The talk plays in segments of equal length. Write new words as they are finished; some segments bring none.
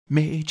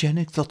Mage and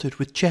Exalted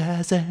with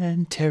Chazz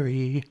and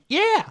Terry.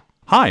 Yeah!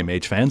 Hi,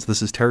 Mage fans.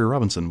 This is Terry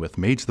Robinson with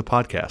Mage the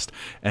Podcast,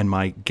 and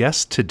my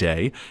guest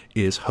today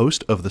is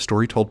host of the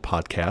Story Told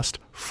podcast,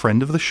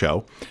 friend of the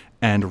show,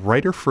 and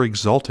writer for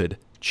Exalted,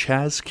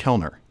 Chazz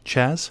Kellner.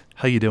 Chazz,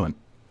 how you doing?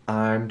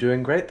 I'm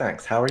doing great,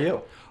 thanks. How are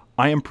you?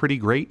 I am pretty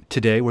great.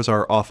 Today was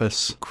our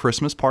office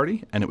Christmas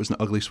party, and it was an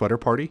ugly sweater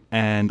party,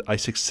 and I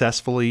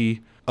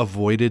successfully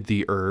avoided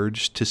the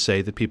urge to say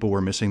that people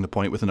were missing the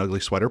point with an ugly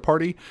sweater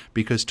party,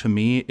 because to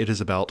me it is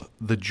about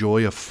the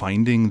joy of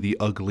finding the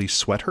ugly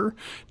sweater,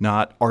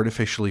 not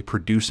artificially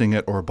producing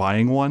it or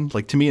buying one.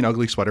 Like, to me, an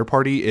ugly sweater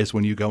party is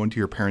when you go into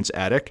your parents'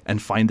 attic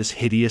and find this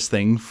hideous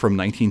thing from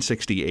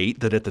 1968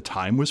 that at the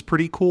time was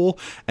pretty cool,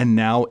 and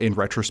now in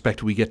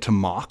retrospect we get to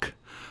mock,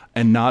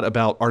 and not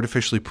about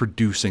artificially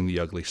producing the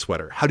ugly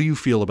sweater. How do you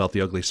feel about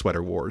the ugly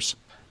sweater wars?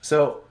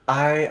 So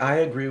I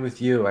agree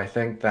with you. I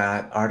think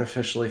that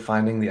artificially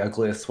finding the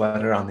ugliest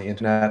sweater on the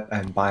internet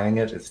and buying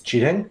it is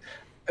cheating.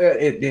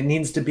 It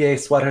needs to be a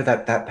sweater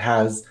that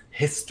has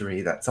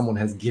history, that someone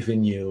has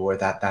given you, or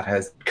that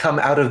has come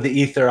out of the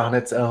ether on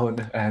its own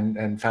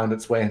and found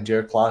its way into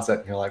your closet.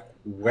 And you're like,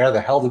 where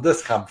the hell did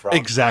this come from?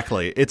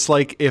 Exactly. It's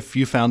like if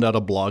you found out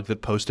a blog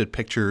that posted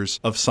pictures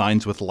of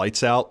signs with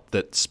lights out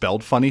that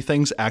spelled funny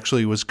things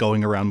actually was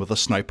going around with a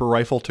sniper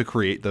rifle to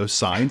create those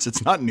signs.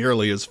 It's not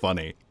nearly as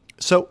funny.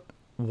 So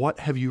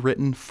what have you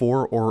written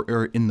for or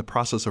are in the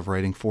process of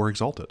writing for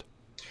Exalted?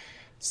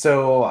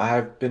 So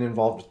I've been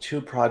involved with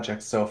two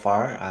projects so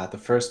far. The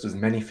first is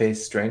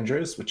Many-Faced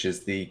Strangers, which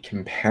is the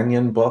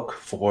companion book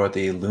for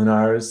the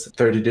Lunar's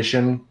third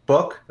edition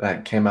book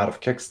that came out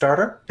of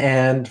Kickstarter.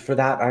 And for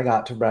that, I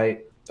got to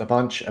write a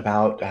bunch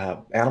about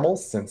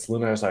animals, since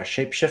Lunars are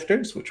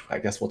shapeshifters, which I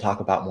guess we'll talk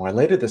about more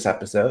later this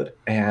episode.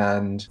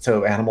 And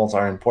so animals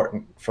are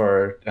important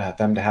for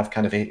them to have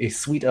kind of a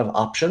suite of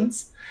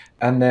options.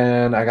 And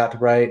then I got to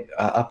write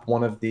up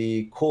one of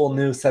the cool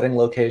new setting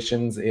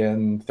locations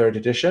in third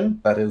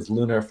edition that is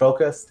lunar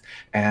focused,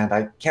 and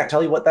I can't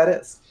tell you what that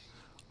is.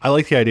 I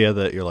like the idea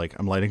that you're like,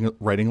 I'm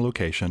writing a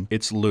location,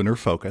 it's lunar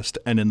focused,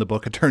 and in the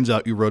book it turns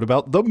out you wrote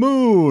about the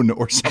moon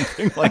or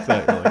something like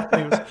that.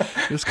 You're like,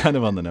 it was kind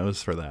of on the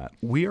nose for that.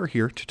 We are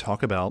here to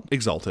talk about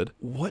Exalted.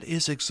 What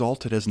is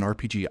Exalted as an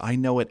RPG? I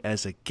know it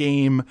as a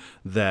game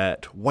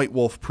that White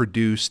Wolf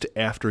produced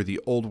after the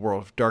old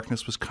World of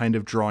Darkness was kind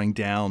of drawing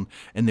down,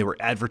 and there were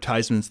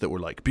advertisements that were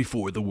like,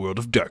 before the World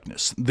of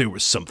Darkness, there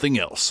was something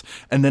else.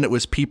 And then it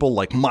was people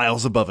like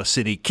miles above a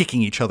city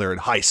kicking each other at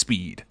high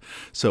speed.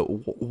 So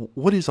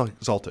what is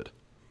Exalted?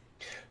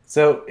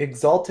 So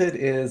Exalted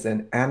is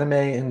an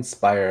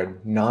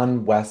anime-inspired,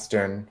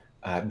 non-Western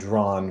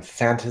drawn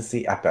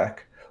fantasy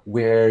epic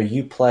where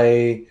you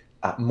play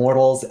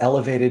mortals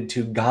elevated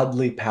to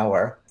godly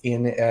power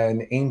in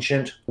an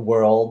ancient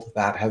world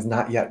that has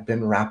not yet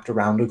been wrapped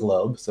around a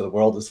globe, so the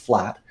world is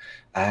flat,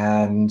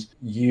 and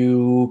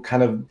you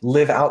kind of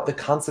live out the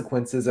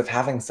consequences of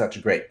having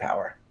such great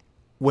power.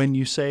 When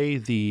you say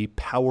the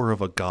power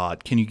of a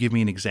god, can you give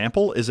me an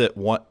example? Is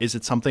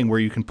it something where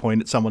you can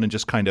point at someone and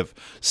just kind of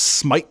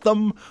smite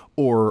them?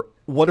 Or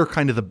what are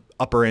kind of the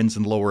upper ends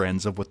and lower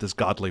ends of what this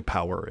godly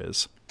power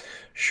is?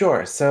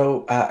 Sure.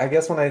 So I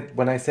guess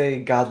when I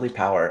say godly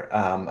power,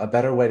 a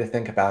better way to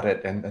think about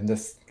it, and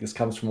this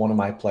comes from one of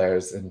my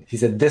players, and he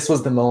said this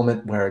was the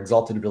moment where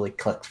Exalted really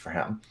clicked for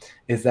him,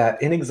 is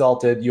that in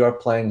Exalted you are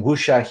playing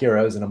wuxia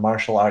heroes in a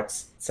martial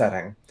arts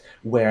setting,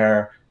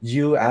 where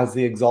you, as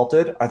the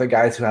Exalted, are the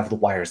guys who have the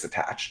wires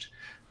attached.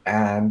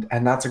 And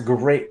that's a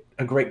great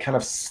kind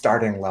of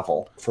starting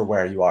level for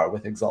where you are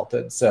with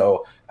Exalted.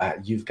 So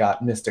you've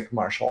got mystic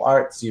martial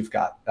arts, you've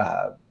got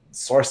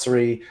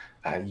sorcery,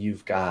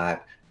 you've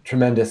got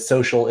tremendous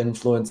social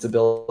influence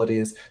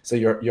abilities. So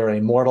you're a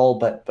mortal,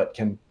 but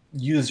can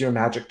use your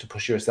magic to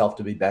push yourself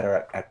to be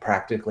better at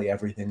practically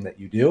everything that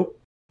you do.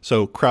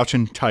 So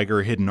Crouching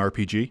Tiger, hidden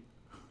RPG?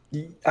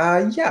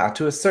 Yeah,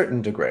 to a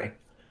certain degree.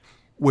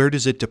 Where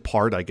does it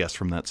depart, I guess,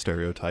 from that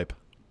stereotype?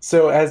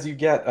 So as you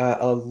get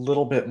a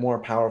little bit more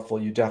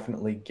powerful, you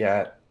definitely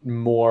get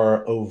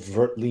more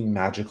overtly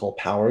magical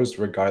powers,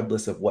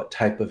 regardless of what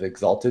type of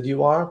Exalted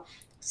you are.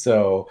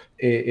 So,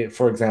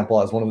 for example,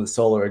 as one of the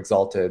Solar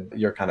Exalted,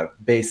 your kind of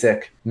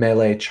basic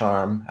melee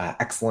charm,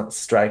 excellent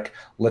strike,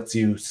 lets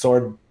you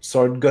sword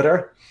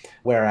gooder,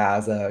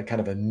 whereas a kind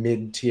of a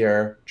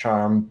mid-tier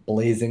charm,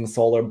 blazing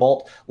solar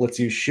bolt, lets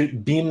you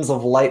shoot beams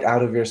of light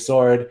out of your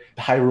sword,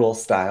 Hyrule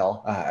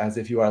style, as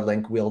if you are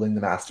Link wielding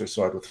the Master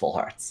Sword with full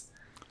hearts.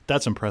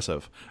 That's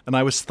impressive. And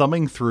I was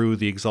thumbing through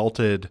the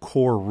Exalted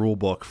core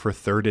rulebook for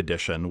 3rd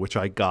edition, which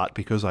I got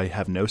because I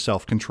have no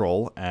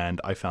self-control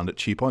and I found it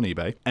cheap on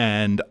eBay.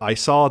 And I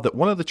saw that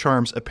one of the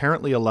charms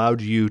apparently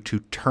allowed you to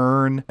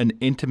turn an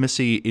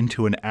intimacy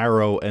into an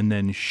arrow and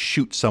then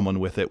shoot someone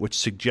with it, which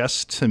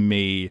suggests to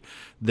me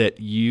that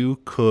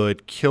you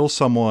could kill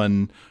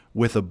someone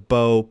with a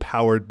bow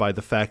powered by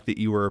the fact that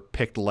you were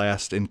picked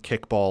last in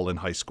kickball in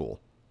high school.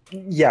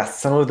 Yes,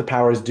 some of the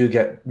powers do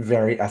get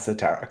very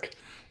esoteric.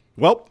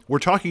 Well, we're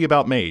talking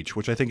about Mage,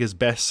 which I think is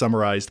best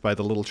summarized by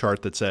the little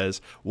chart that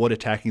says what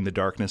attacking the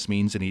darkness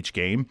means in each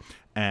game.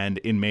 And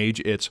in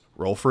Mage, it's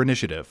roll for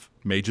initiative.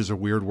 Mage is a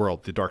weird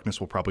world. The darkness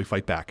will probably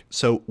fight back.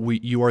 So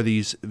you are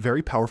these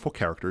very powerful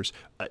characters.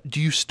 Do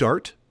you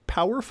start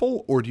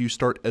powerful, or do you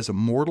start as a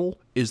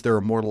mortal? Is there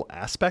a mortal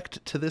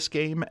aspect to this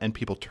game and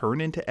people turn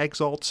into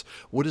exalts?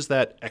 What does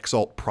that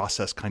exalt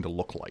process kind of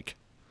look like?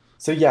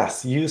 So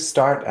yes, you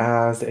start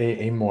as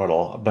a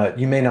mortal, but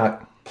you may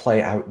not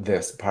play out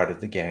this part of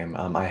the game.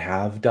 I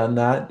have done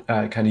that,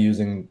 kind of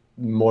using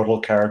mortal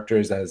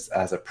characters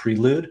as a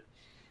prelude.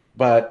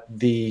 But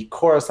the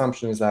core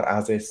assumption is that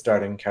as a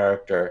starting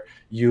character,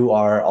 you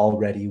are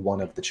already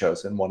one of the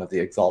chosen, one of the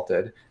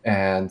exalted.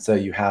 And so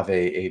you have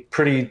a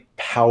pretty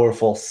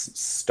powerful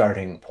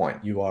starting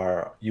point. You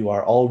are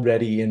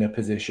already in a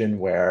position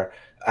where,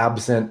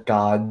 absent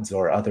gods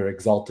or other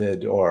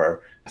exalted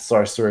or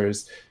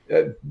sorcerers,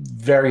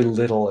 very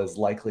little is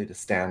likely to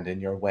stand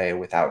in your way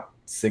without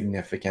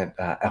significant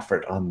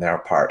effort on their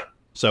part.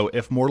 So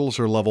if mortals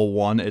are level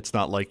 1, it's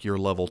not like you're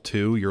level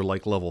 2, you're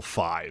like level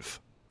 5.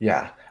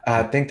 Yeah,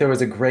 I think there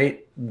was a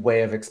great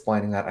way of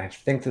explaining that. I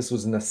think this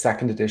was in the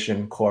second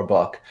edition core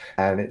book,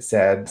 and it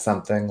said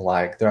something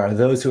like, there are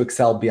those who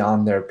excel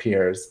beyond their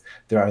peers,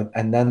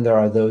 and then there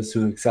are those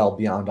who excel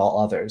beyond all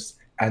others,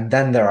 and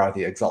then there are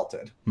the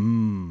exalted.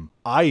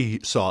 I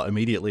saw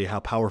immediately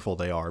how powerful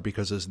they are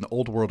because as an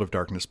old World of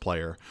Darkness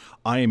player,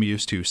 I am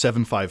used to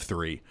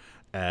 753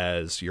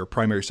 as your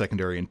primary,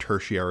 secondary, and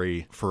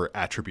tertiary for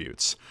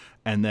attributes.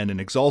 And then in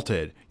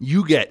Exalted,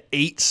 you get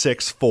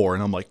 864,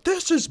 and I'm like,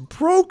 this is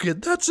broken.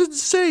 That's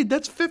insane.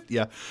 That's 50.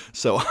 Yeah.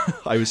 So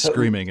I was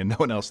screaming, and no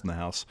one else in the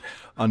house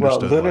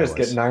understood. Well, Lunars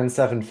get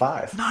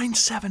 975.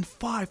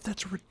 975.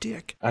 That's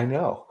ridiculous. I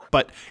know.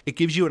 But it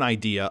gives you an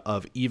idea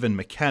of even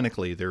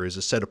mechanically there is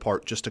a set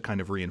apart just to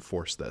kind of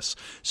reinforce this.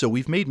 So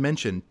we've made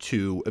mention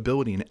to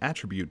ability and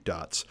attribute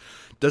dots.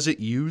 Does it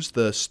use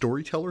the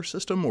storyteller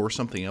system or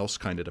something else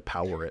kind of to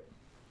power it?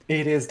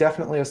 It is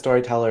definitely a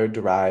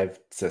storyteller-derived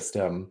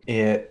system.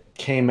 It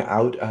came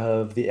out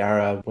of the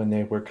era when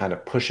they were kind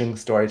of pushing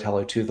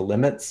storyteller to the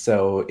limits.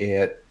 So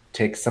it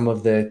takes some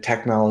of the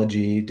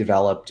technology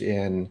developed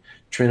in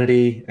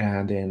Trinity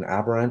and in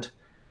Aberrant,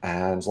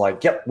 and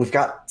like, yep, we've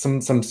got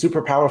some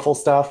super powerful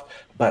stuff,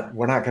 but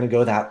we're not going to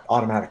go that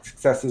automatic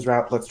successes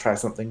route. Let's try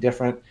something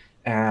different.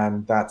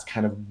 And that's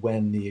kind of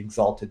when the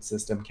Exalted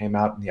system came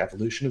out in the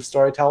evolution of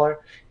Storyteller.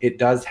 It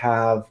does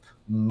have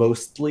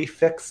mostly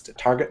fixed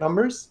target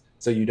numbers,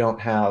 so you don't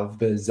have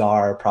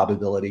bizarre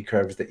probability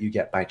curves that you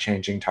get by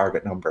changing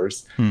target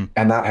numbers.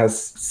 And that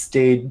has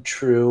stayed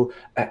true,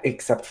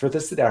 except for the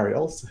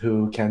Sidarials,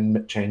 who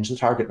can change the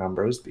target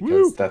numbers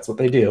because that's what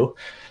they do.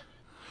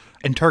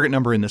 And target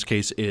number in this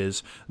case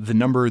is the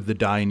number the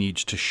die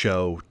needs to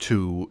show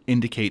to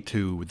indicate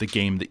to the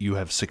game that you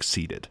have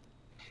succeeded.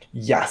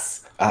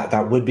 Yes,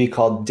 that would be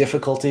called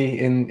difficulty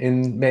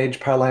in Mage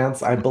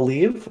parlance, I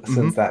believe,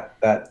 since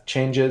that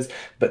changes.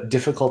 But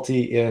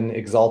difficulty in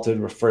Exalted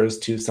refers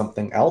to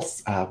something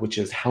else, which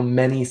is how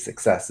many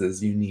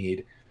successes you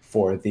need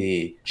for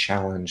the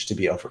challenge to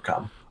be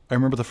overcome. I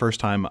remember the first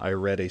time I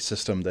read a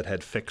system that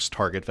had fixed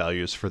target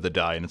values for the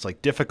die, and it's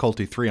like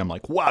difficulty 3. I'm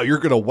like, wow, you're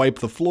going to wipe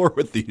the floor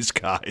with these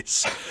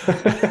guys.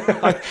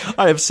 I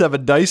have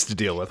 7 dice to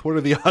deal with. What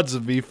are the odds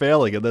of me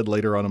failing? And then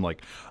later on, I'm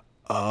like,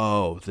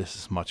 oh, this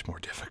is much more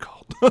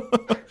difficult.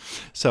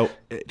 So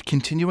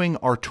continuing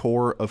our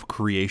tour of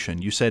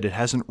creation, you said it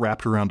hasn't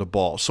wrapped around a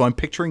ball. So I'm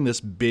picturing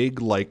this big,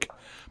 like,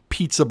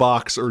 pizza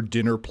box or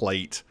dinner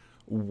plate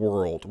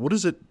world. What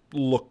does it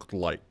look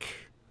like?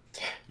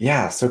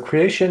 Yeah, so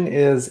creation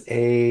is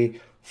a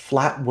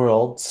flat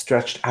world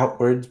stretched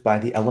outwards by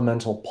the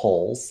elemental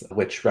poles,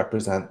 which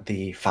represent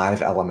the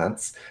 5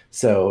 elements.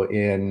 So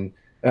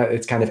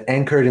it's kind of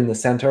anchored in the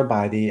center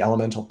by the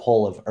elemental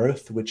pole of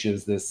Earth, which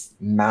is this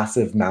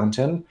massive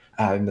mountain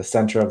in the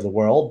center of the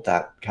world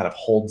that kind of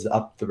holds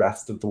up the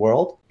rest of the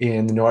world.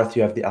 In the north,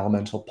 you have the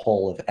elemental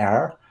pole of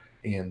air.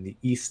 In the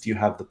east, you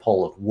have the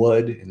pole of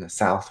wood. In the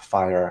south,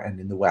 fire. And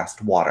in the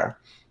west, water.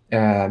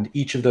 And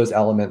each of those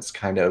elements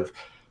kind of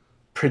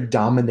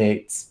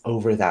predominates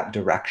over that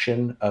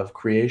direction of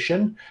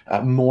creation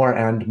more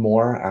and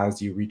more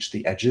as you reach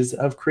the edges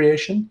of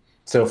creation.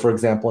 So, for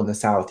example, in the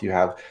south, you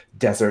have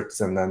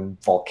deserts and then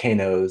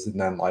volcanoes and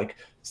then like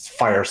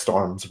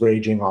firestorms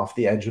raging off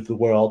the edge of the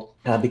world,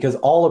 because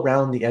all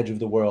around the edge of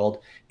the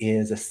world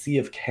is a sea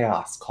of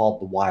chaos called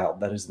the wild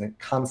that is in a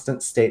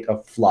constant state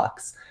of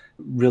flux,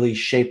 really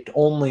shaped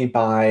only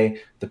by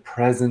the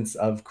presence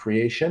of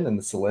creation and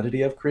the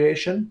solidity of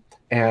creation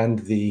and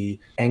the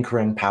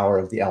anchoring power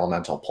of the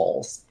elemental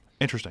poles.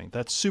 Interesting.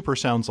 That super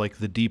sounds like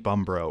the Deep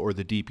Umbra or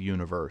the Deep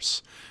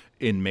Universe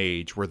in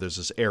Mage, where there's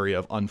this area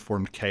of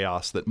unformed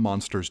chaos that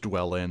monsters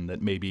dwell in that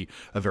maybe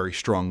a very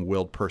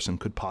strong-willed person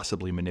could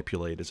possibly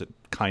manipulate. Is it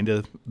kind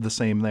of the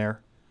same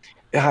there?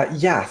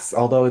 Yes,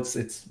 although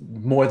it's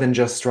more than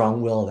just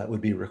strong will that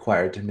would be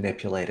required to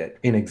manipulate it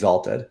in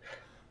Exalted.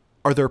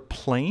 Are there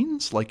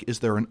planes? Like, is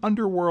there an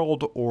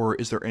underworld, or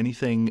is there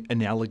anything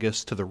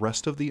analogous to the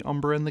rest of the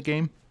Umbra in the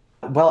game?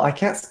 Well, I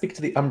can't speak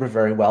to the Umbra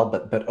very well,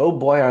 but oh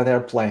boy, are there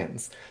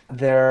planes.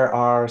 There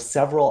are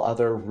several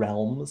other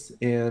realms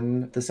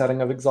in the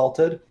setting of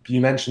Exalted. You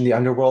mentioned the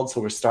underworld,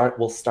 so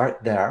we'll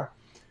start there.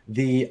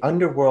 The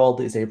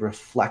underworld is a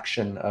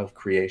reflection of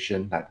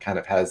creation that kind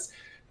of has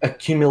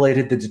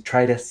accumulated the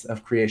detritus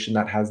of creation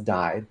that has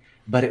died,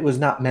 but it was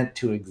not meant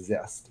to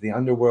exist. The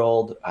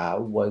underworld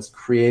was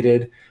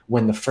created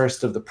when the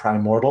first of the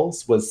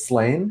primortals was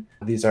slain.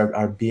 These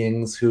are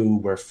beings who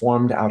were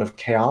formed out of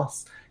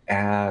chaos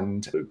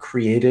and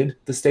created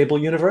the stable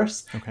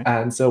universe. Okay.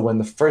 And so when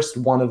the first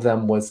one of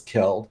them was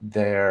killed,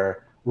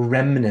 their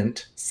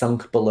remnant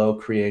sunk below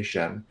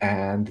creation,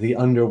 and the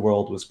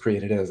underworld was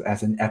created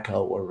as an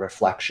echo or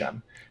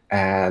reflection.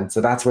 And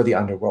so that's where the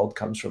underworld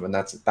comes from, and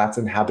that's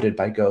inhabited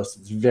by ghosts.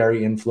 It's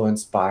very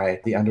influenced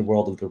by the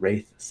underworld of the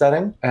Wraith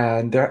setting.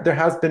 And there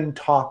has been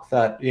talk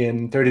that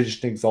in third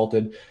edition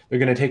Exalted, they're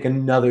going to take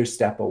another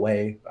step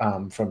away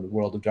from the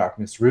World of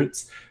Darkness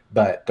roots,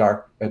 but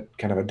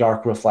kind of a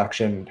dark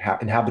reflection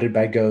inhabited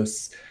by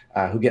ghosts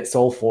who get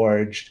soul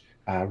forged,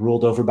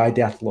 ruled over by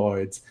death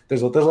lords.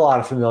 There's a lot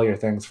of familiar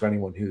things for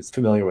anyone who's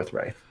familiar with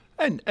Wraith.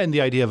 And the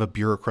idea of a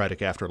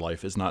bureaucratic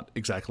afterlife is not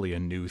exactly a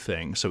new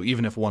thing. So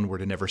even if one were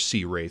to never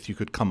see Wraith, you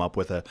could come up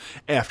with a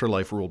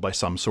afterlife ruled by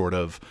some sort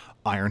of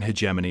iron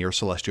hegemony or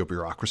celestial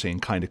bureaucracy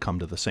and kind of come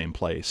to the same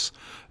place.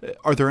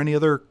 Are there any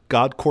other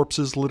god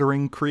corpses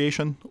littering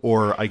creation?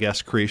 Or I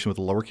guess creation with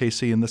a lowercase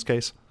c in this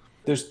case?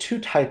 There's two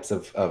types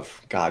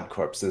of god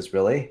corpses,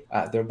 really.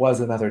 There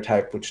was another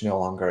type which no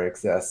longer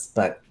exists,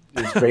 but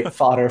is great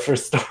fodder for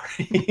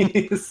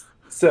stories.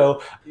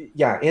 So,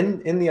 yeah,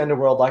 in the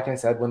underworld, like I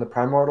said, when the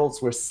primortals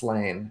were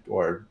slain,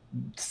 or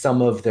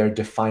some of their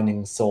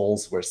defining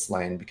souls were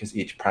slain, because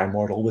each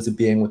primortal was a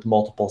being with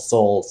multiple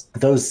souls,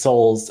 those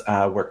souls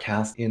were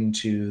cast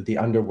into the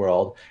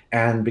underworld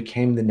and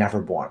became the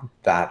Neverborn,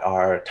 that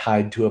are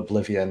tied to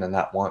oblivion and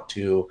that want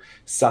to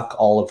suck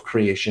all of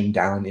creation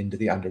down into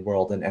the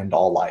underworld and end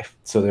all life.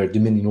 So their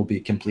dominion will be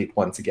complete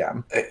once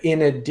again.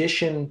 In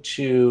addition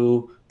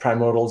to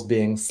primortals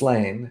being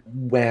slain,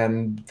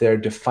 when their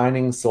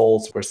defining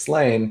souls were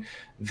slain,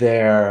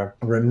 their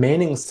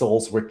remaining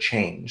souls were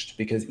changed,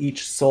 because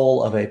each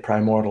soul of a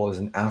primortal is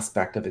an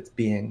aspect of its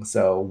being.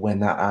 So when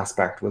that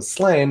aspect was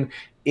slain,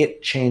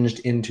 it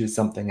changed into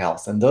something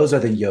else. And those are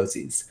the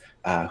Yozis,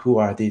 who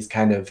are these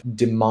kind of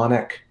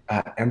demonic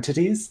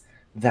entities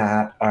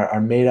that are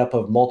made up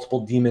of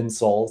multiple demon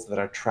souls that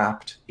are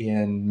trapped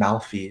in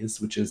Malfeas,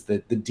 which is the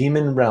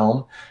demon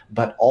realm,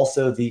 but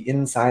also the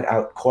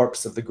inside-out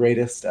corpse of the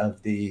greatest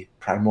of the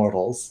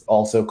primortals,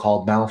 also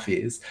called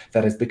Malfeas,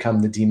 that has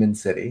become the demon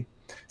city,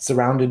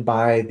 surrounded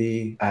by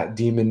the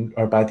demon,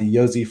 or by the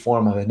Yozi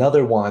form of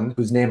another one,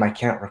 whose name I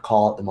can't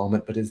recall at the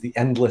moment, but is the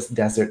endless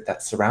desert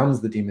that surrounds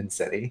the demon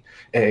city,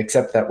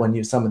 except that when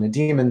you summon a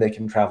demon, they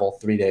can travel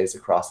 3 days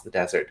across the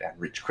desert and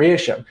reach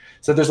creation.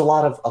 So there's a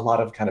lot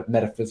of kind of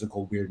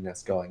metaphysical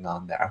weirdness going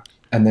on there.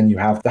 And then you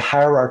have the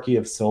hierarchy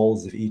of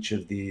souls of each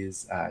of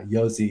these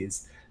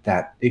Yozis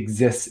that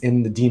exists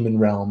in the demon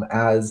realm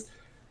as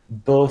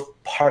both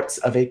parts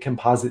of a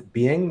composite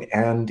being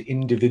and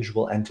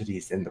individual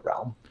entities in the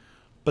realm.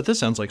 But this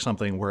sounds like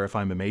something where if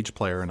I'm a mage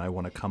player and I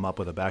want to come up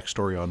with a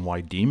backstory on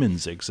why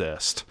demons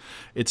exist,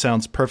 it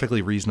sounds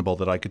perfectly reasonable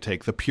that I could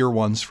take the pure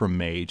ones from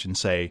mage and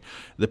say,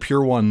 the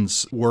pure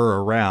ones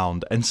were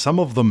around and some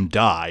of them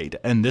died,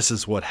 and this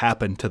is what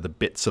happened to the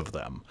bits of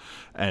them.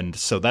 And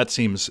so that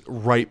seems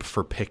ripe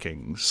for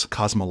pickings,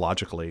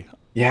 cosmologically.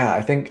 Yeah,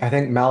 I think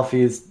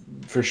Malfeas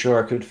for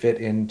sure could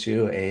fit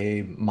into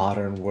a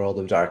modern World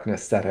of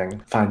Darkness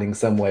setting, finding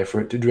some way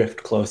for it to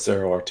drift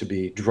closer or to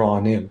be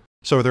drawn in.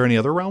 So are there any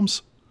other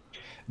realms?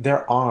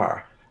 There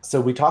are.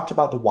 So we talked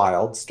about the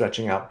wild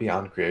stretching out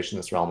beyond creation,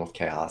 this realm of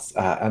chaos.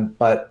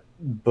 But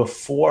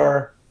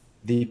before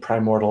the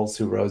primortals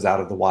who rose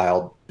out of the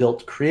wild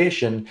built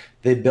creation,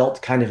 they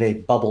built kind of a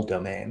bubble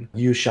domain,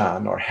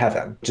 Yushan, or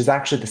heaven, which is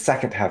actually the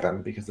second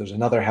heaven, because there's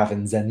another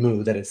heaven,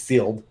 Zenmu, that is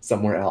sealed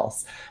somewhere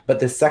else.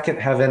 But the second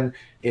heaven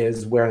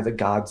is where the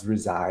gods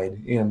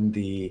reside in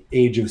the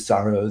Age of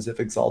Sorrows of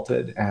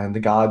Exalted. And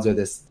the gods are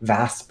this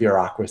vast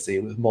bureaucracy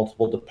with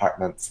multiple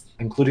departments,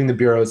 including the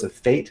bureaus of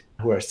fate,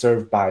 who are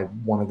served by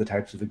one of the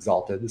types of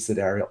Exalted, the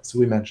sidereals, who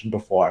we mentioned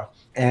before.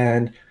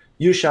 And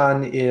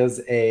Yushan is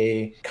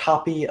a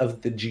copy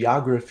of the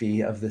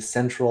geography of the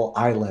central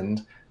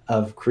island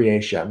of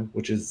creation,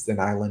 which is an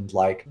island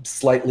like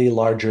slightly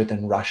larger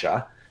than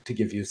Russia, to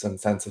give you some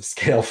sense of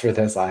scale for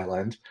this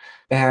island.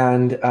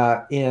 And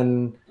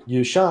in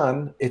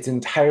Yushan, it's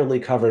entirely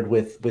covered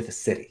with a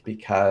city,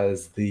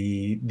 because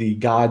the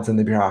gods and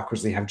the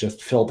bureaucracy have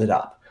just filled it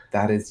up.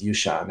 That is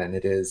Yushan, and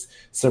it is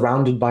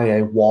surrounded by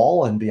a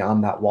wall, and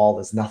beyond that wall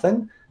is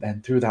nothing.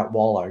 And through that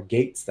wall are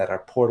gates that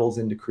are portals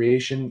into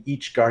creation,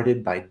 each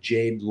guarded by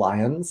jade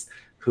lions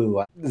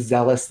who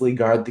zealously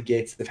guard the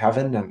gates of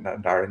heaven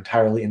and are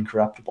entirely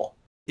incorruptible.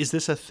 Is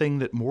this a thing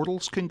that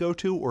mortals can go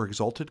to or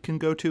Exalted can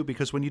go to?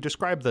 Because when you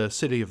describe the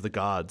City of the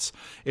Gods,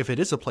 if it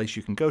is a place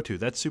you can go to,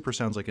 that super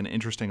sounds like an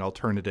interesting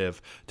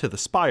alternative to the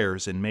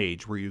spires in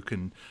Mage, where you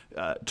can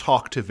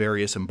talk to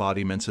various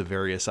embodiments of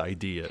various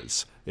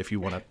ideas if you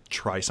want to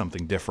try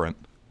something different.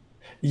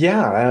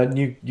 Yeah,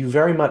 you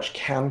very much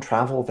can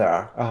travel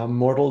there.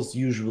 Mortals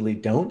usually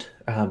don't,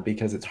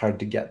 because it's hard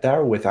to get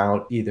there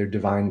without either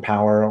divine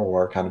power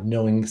or kind of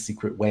knowing the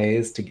secret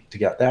ways to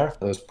get there.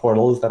 Those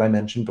portals that I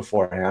mentioned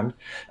beforehand.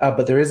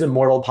 But there is a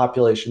mortal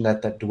population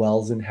that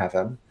dwells in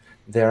heaven.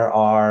 There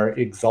are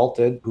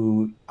exalted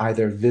who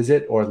either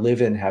visit or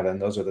live in heaven.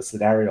 Those are the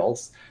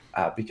sidereals,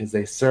 because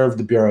they serve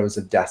the bureaus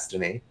of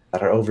destiny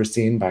that are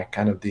overseen by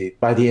the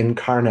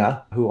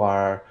incarna, who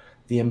are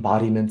the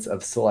embodiments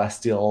of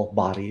celestial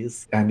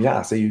bodies. And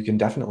yeah, so you can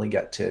definitely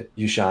get to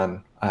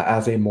Yushan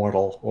as a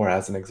mortal or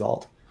as an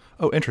exalt.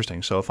 Oh,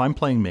 interesting. So if I'm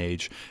playing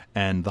Mage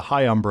and the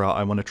High Umbra,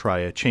 I want to try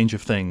a change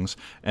of things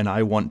and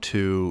I want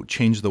to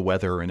change the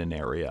weather in an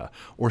area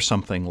or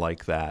something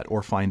like that,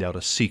 or find out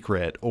a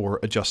secret or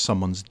adjust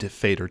someone's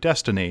fate or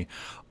destiny,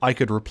 I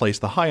could replace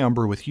the High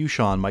Umbra with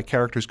Yushan. My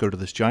characters go to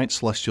this giant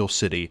celestial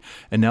city,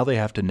 and now they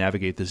have to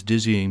navigate this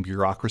dizzying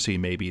bureaucracy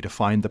maybe to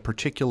find the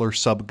particular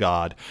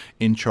sub-god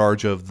in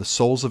charge of the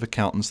souls of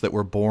accountants that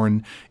were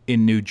born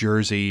in New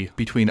Jersey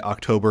between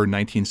October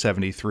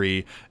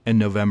 1973 and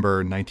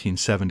November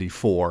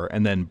 1974,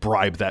 and then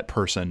bribe that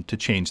person to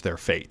change their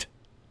fate.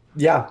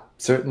 Yeah,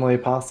 certainly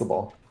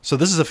possible. So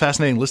this is a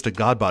fascinating list of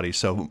god bodies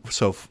so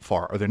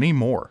far. Are there any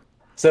more?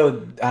 So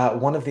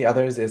one of the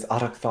others is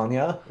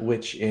Autochthonia,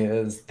 which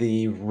is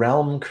the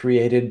realm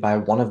created by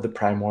one of the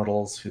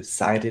primortals who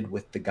sided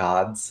with the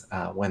gods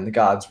when the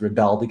gods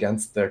rebelled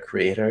against their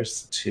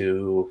creators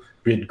to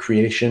rid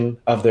creation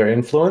of their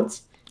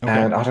influence. Okay.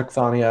 And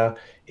Autochthonia,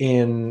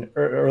 in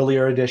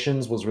earlier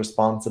editions, was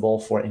responsible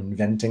for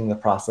inventing the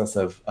process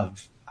of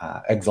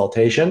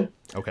exaltation,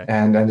 Okay.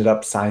 and ended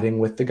up siding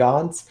with the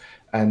gods.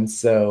 And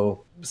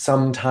so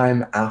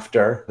sometime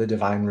after the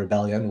Divine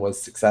Rebellion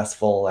was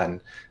successful and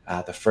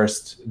the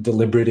first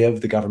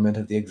deliberative, the government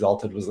of the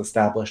Exalted, was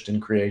established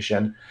in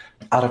creation,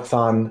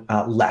 Autochthon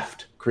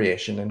left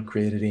creation and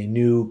created a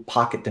new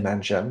pocket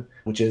dimension,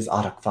 which is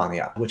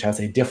Autochthonia, which has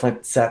a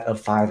different set of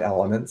 5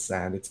 elements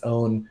and its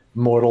own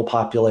mortal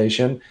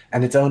population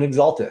and its own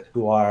Exalted,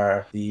 who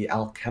are the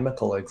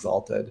alchemical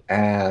Exalted.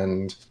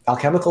 And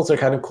alchemicals are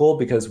kind of cool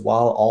because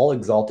while all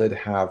Exalted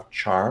have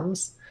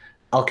charms,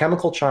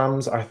 alchemical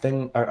charms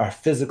are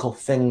physical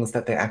things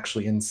that they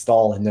actually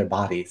install in their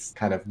bodies,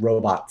 kind of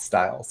robot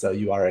style. So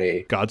you are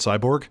God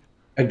cyborg?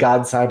 a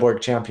god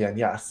cyborg champion,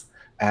 yes.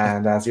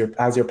 And as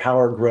your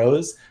power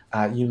grows,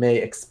 you may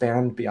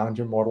expand beyond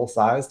your mortal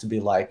size to be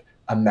like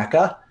a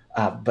mecha,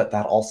 but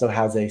that also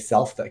has a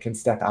self that can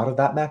step out of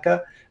that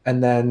mecha.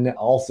 And then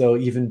also,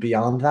 even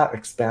beyond that,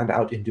 expand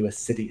out into a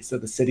city. So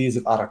the cities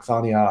of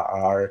Autochthonia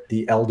are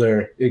the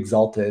elder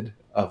exalted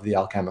of the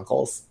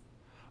alchemicals.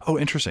 Oh,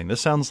 interesting.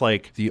 This sounds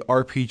like the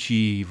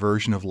RPG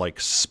version of like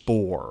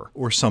Spore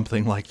or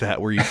something like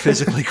that, where you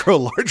physically grow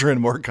larger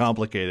and more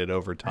complicated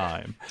over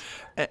time.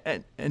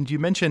 And you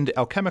mentioned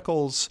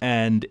alchemicals,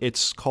 and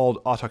it's called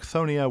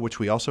Autochthonia, which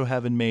we also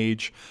have in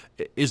Mage.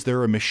 Is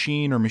there a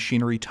machine or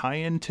machinery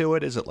tie-in to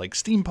it? Is it like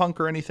steampunk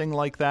or anything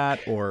like that?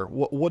 Or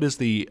what is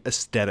the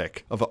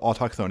aesthetic of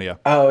Autochthonia?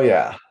 Oh,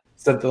 yeah.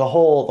 So the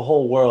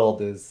whole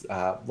world is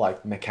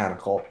like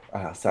mechanical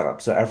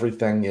setup. So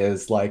everything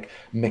is like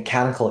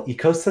mechanical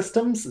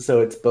ecosystems.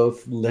 So it's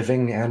both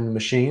living and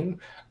machine.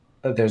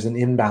 There's an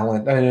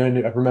imbalance. I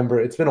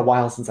remember it's been a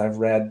while since I've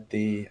read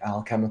the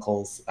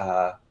Alchemicals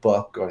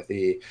book, or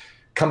the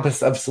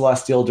Compass of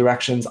Celestial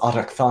Directions,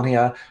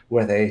 Autochthonia,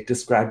 where they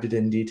described it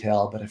in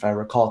detail. But if I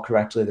recall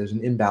correctly, there's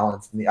an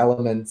imbalance in the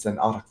elements, and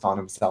Autochthon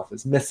himself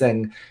is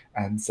missing.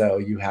 And so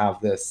you have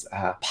this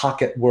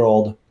pocket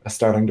world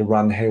starting to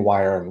run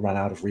haywire and run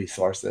out of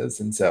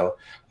resources. And so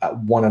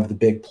one of the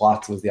big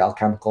plots was the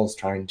alchemicals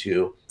trying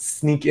to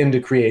sneak into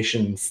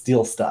creation and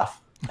steal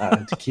stuff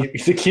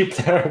to keep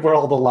their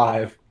world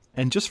alive.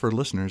 And just for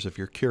listeners, if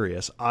you're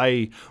curious,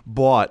 I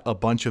bought a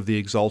bunch of the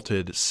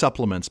Exalted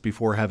supplements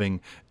before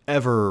having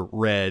ever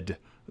read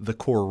the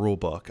core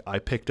rulebook. I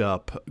picked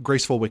up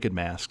Graceful Wicked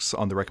Masks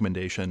on the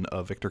recommendation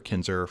of Victor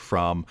Kinzer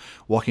from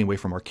Walking Away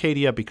from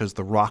Arcadia, because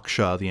the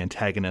Raksha, the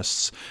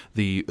antagonists,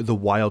 the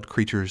wild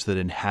creatures that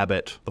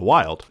inhabit the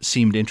wild,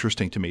 seemed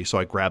interesting to me. So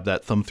I grabbed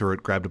that, thumbed through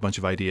it, grabbed a bunch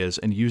of ideas,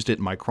 and used it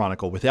in my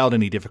chronicle without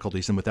any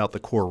difficulties and without the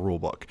core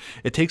rulebook.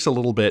 It takes a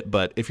little bit,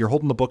 but if you're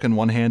holding the book in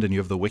one hand and you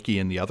have the wiki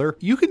in the other,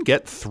 you can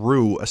get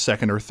through a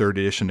second or third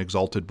edition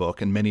Exalted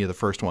book and many of the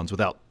first ones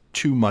without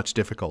too much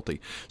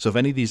difficulty. So if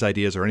any of these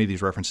ideas or any of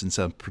these references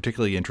sound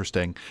particularly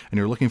interesting and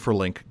you're looking for a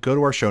link, go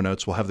to our show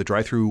notes. We'll have the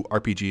Drive-Thru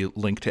RPG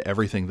link to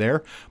everything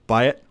there.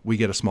 Buy it, we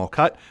get a small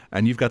cut,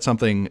 and you've got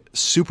something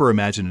super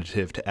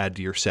imaginative to add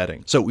to your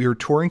setting. So we were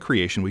touring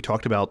creation. We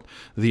talked about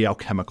the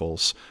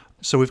alchemicals.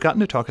 So we've gotten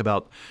to talk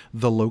about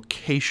the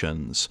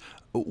locations.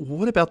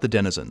 What about the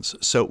denizens?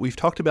 So we've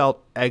talked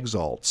about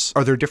exalts.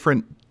 Are there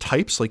different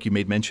types, like you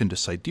made mention to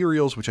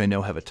sidereals, which I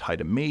know have a tie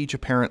to mage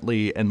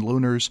apparently, and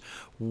lunars?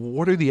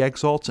 What are the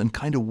exalts, and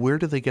kind of where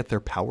do they get their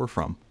power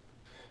from?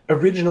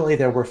 Originally,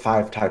 there were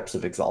 5 types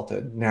of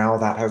Exalted. Now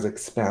that has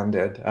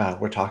expanded.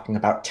 We're talking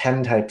about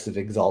 10 types of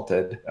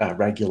Exalted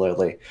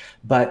regularly.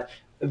 But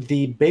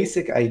the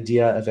basic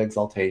idea of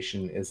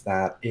exaltation is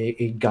that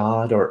a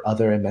god or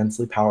other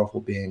immensely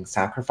powerful being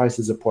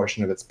sacrifices a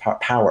portion of its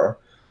power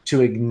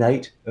to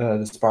ignite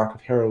the spark of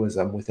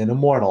heroism within a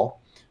mortal,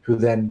 who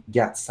then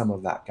gets some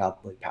of that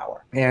godly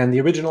power. And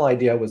the original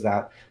idea was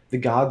that the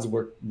gods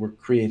were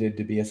created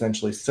to be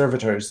essentially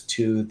servitors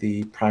to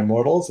the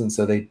primortals, and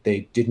so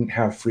they didn't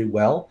have free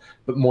will,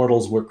 but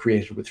mortals were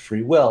created with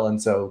free will, and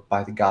so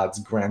by the gods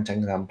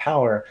granting them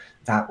power,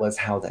 that was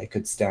how they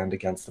could stand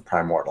against the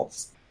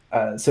primortals.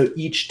 So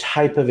each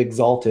type of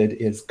exalted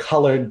is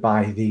colored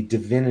by the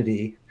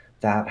divinity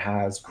that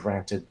has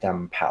granted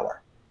them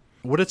power.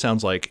 What it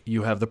sounds like,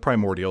 you have the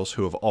primordials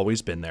who have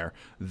always been there.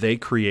 They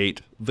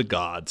create the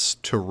gods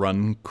to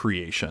run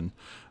creation.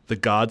 The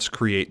gods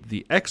create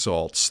the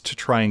exalts to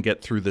try and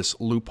get through this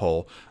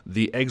loophole.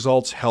 The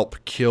exalts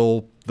help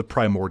kill the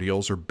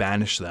primordials or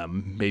banish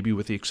them, maybe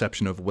with the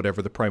exception of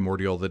whatever the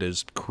primordial that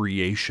is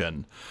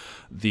creation.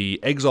 The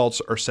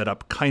exalts are set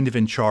up kind of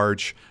in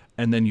charge.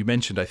 And then you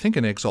mentioned, I think,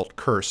 an exalt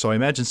curse. So I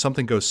imagine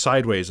something goes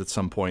sideways at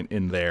some point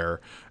in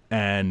there.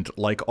 And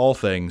like all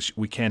things,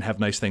 we can't have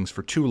nice things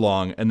for too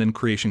long, and then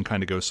creation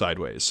kind of goes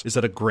sideways. Is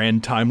that a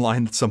grand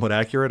timeline that's somewhat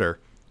accurate, or?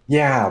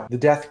 Yeah, the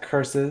death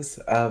curses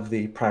of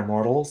the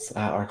primortals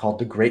are called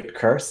the Great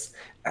Curse,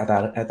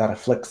 that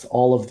afflicts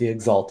all of the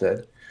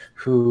exalted,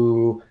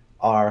 who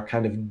are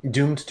kind of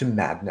doomed to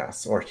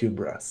madness or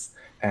hubris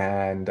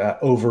and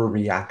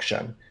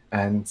overreaction.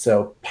 And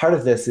so part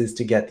of this is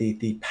to get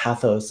the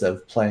pathos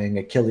of playing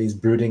Achilles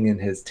brooding in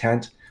his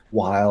tent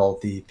while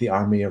the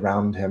army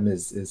around him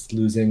is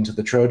losing to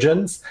the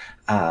Trojans,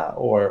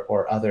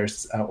 or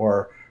others,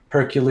 or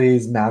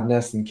Hercules'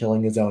 madness and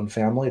killing his own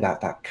family,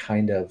 that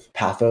kind of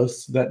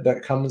pathos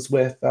that comes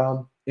with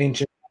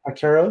ancient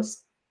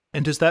heroes.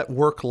 And does that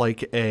work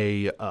like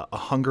a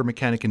hunger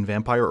mechanic in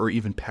Vampire, or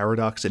even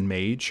Paradox in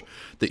Mage,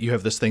 that you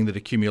have this thing that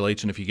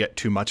accumulates, and if you get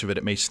too much of it,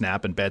 it may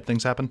snap and bad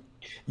things happen?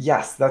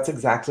 Yes, that's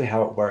exactly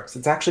how it works.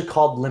 It's actually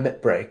called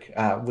limit break,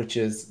 which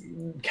is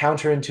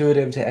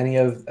counterintuitive to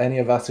any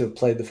of us who have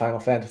played the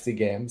Final Fantasy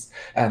games.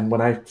 And when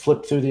I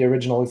flipped through the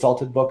original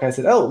Exalted book, I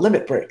said, "Oh,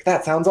 limit break!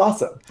 That sounds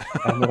awesome."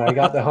 And then I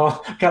got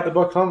the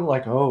book home,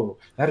 like, "Oh,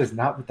 that is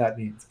not what that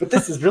means." But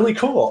this is really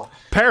cool.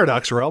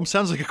 Paradox Realm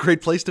sounds like a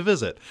great place to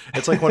visit.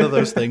 It's like one of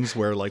those things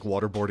where, like,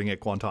 waterboarding at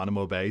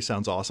Guantanamo Bay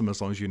sounds awesome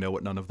as long as you know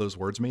what none of those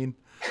words mean.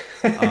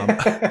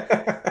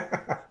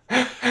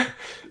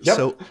 Yep.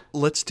 So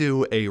let's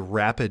do a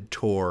rapid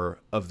tour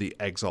of the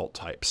exalt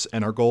types.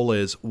 And our goal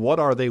is, what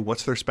are they?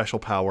 What's their special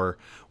power?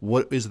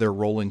 What is their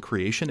role in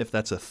creation, if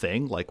that's a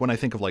thing? Like when I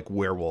think of like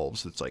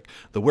werewolves, it's like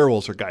the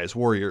werewolves are Gaia's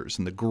warriors,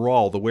 and the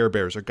Grawl, the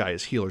werebears, are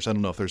Gaia's healers. I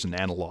don't know if there's an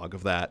analog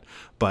of that.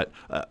 But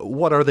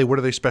what are they? What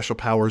are their special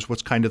powers?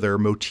 What's kind of their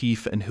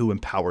motif, and who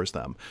empowers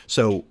them?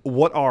 So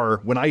when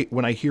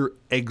I hear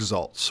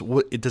exalts,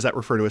 does that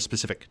refer to a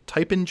specific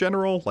type in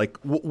general? Like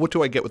what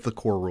do I get with the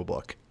core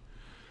rulebook?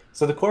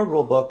 So the core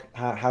rulebook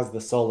has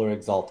the Solar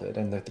Exalted,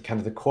 and the kind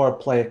of the core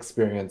play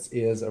experience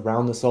is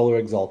around the Solar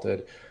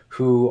Exalted,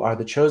 who are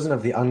the chosen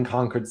of the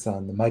unconquered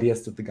sun, the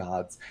mightiest of the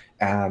gods,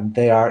 and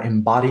they are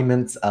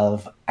embodiments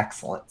of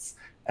excellence.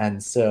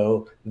 And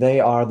so they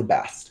are the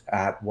best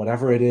at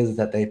whatever it is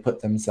that they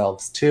put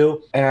themselves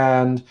to,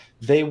 and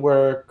they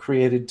were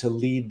created to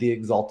lead the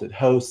exalted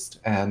host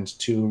and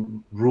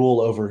to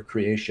rule over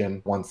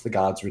creation once the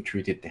gods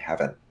retreated to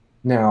heaven.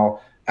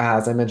 Now,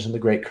 as I mentioned the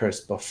Great Curse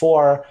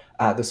before,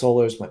 the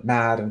Solars went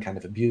mad and kind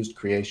of abused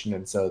creation,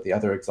 and so the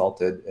other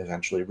Exalted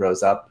eventually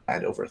rose up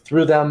and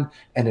overthrew them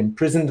and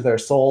imprisoned their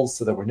souls,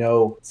 so there were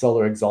no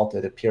Solar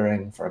Exalted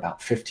appearing for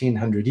about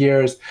 1,500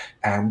 years.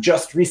 And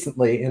just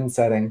recently in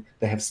setting,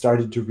 they have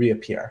started to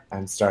reappear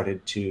and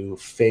started to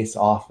face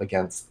off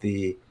against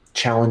the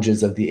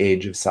challenges of the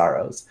Age of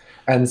Sorrows.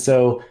 And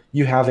so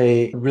you have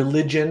a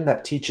religion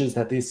that teaches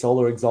that these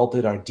Solar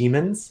Exalted are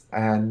demons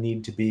and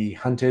need to be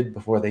hunted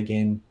before they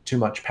gain too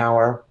much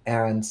power.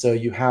 And so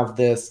you have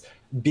this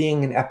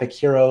being an epic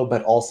hero,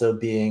 but also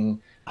being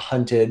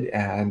hunted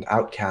and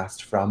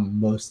outcast from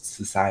most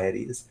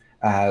societies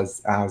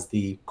as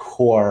the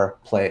core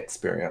play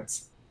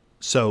experience.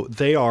 So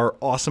they are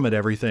awesome at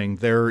everything.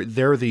 They're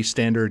the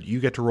standard,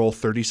 you get to roll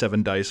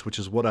 37 dice, which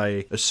is what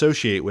I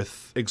associate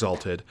with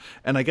Exalted.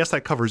 And I guess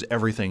that covers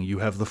everything. You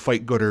have the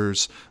fight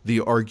gooders, the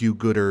argue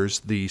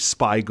gooders, the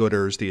spy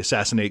gooders, the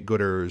assassinate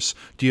gooders.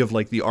 Do you have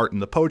like the art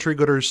and the poetry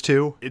gooders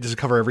too? Does it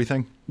cover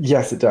everything?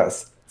 Yes, it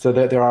does. So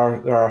there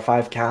are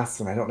 5 casts,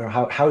 and I don't know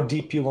how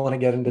deep you want to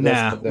get into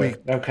this.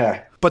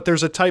 Okay. But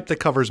there's a type that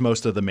covers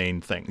most of the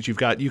main things. You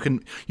can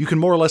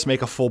more or less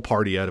make a full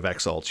party out of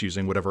exalts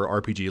using whatever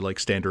RPG like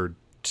standard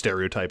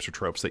stereotypes or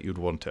tropes that you'd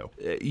want to.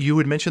 You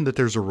had mentioned that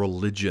there's a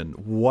religion.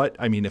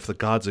 If the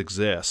gods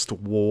exist,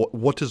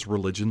 what does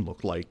religion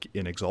look like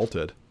in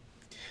Exalted?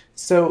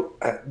 So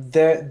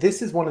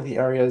this is one of the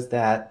areas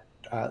that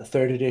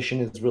third edition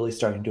is really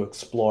starting to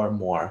explore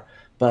more.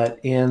 But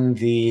in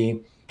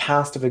the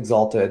past of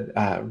Exalted,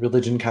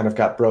 religion kind of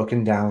got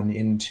broken down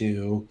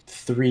into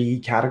three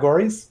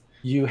categories.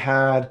 You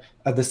had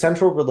the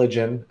central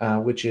religion,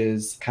 which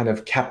is kind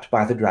of kept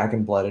by the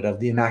dragon-blooded of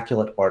the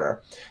Immaculate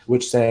Order,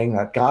 which saying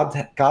that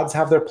gods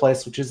have their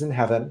place, which is in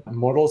heaven,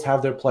 mortals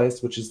have their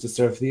place, which is to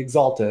serve the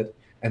Exalted,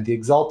 and the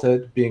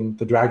Exalted, being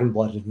the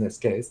dragon-blooded in this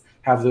case,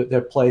 have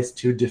their place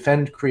to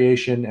defend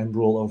creation and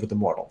rule over the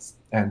mortals,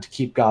 and to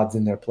keep gods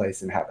in their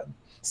place in heaven.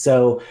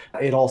 So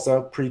it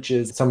also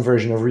preaches some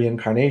version of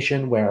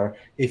reincarnation, where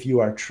if you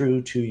are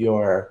true to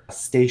your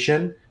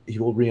station,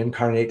 you will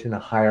reincarnate in a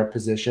higher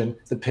position.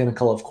 The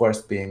pinnacle, of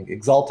course, being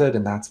Exalted,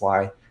 and that's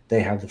why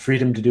they have the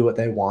freedom to do what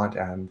they want,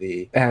 and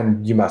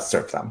you must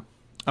serve them.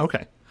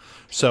 Okay.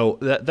 So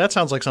that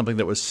sounds like something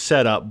that was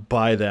set up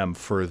by them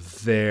for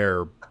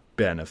their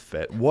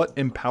benefit. What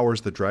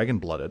empowers the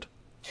dragon-blooded?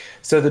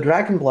 So the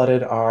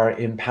dragon-blooded are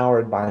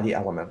empowered by the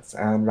elements,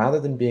 and rather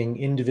than being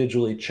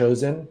individually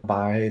chosen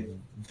by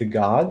the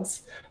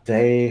gods,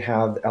 they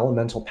have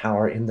elemental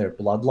power in their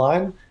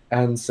bloodline,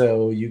 and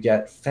so you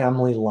get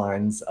family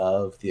lines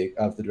of the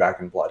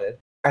dragon-blooded.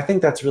 I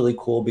think that's really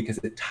cool because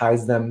it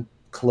ties them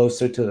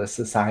closer to the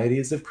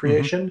societies of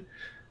creation.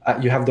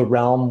 You have the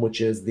realm,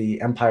 which is the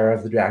empire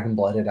of the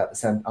dragon-blooded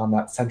on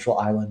that central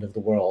island of the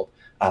world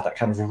that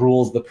kind of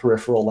rules the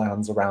peripheral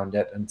lands around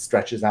it and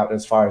stretches out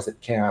as far as it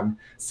can,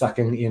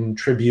 sucking in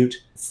tribute,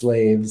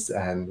 slaves,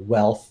 and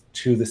wealth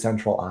to the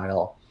central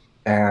isle.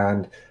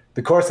 And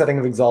the core setting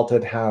of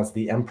Exalted has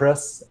the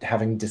Empress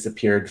having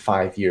disappeared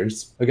 5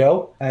 years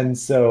ago. And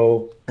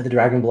so the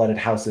dragon-blooded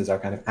houses are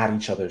kind of at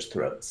each other's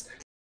throats.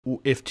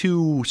 If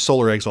two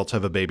solar exalts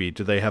have a baby,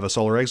 do they have a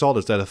solar exalt?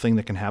 Is that a thing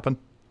that can happen?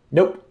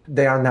 Nope,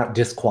 they are not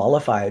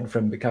disqualified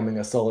from becoming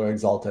a solar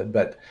exalted,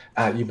 but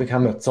you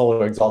become a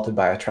solar exalted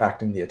by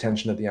attracting the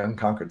attention of the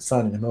unconquered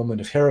sun in a moment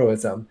of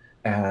heroism,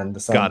 and the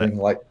sun being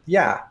like,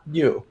 yeah,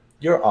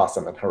 you're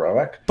awesome and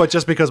heroic. But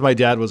just because my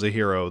dad was a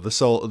hero,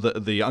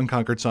 the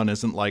unconquered sun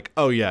isn't like,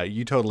 oh yeah,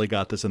 you totally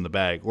got this in the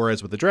bag.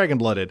 Whereas with the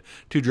dragon-blooded,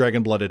 two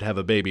dragon-blooded have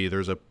a baby,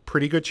 there's a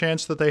pretty good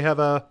chance that they have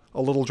a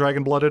little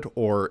dragon-blooded,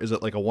 or is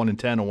it like a 1 in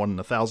 10, a 1 in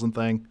 1,000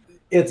 thing?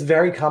 It's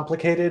very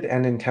complicated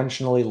and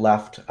intentionally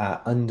left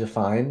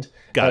undefined.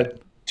 Got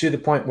it. To the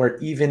point where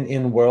even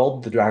in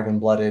world, the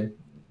dragon-blooded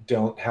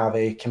don't have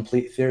a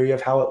complete theory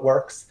of how it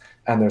works,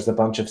 and there's a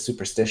bunch of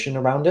superstition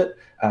around it.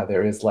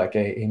 There is like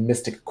a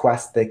mystic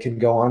quest they can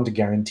go on to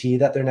guarantee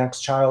that their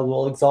next child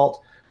will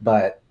exalt,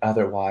 but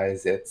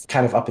otherwise it's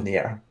kind of up in the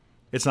air.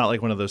 It's not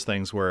like one of those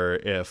things where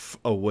if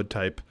a wood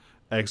type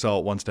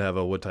exalt wants to have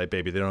a wood type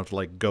baby, they don't have to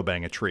like go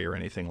bang a tree or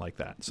anything like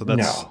that. So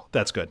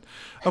that's good.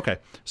 Okay,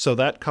 so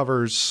that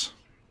covers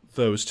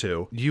those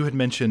two. You had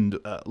mentioned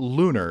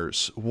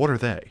lunars. What are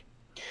they?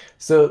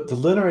 So the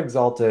Lunar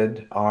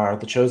Exalted are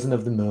the chosen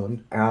of the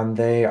moon, and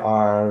they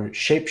are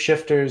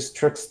shapeshifters,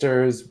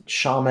 tricksters,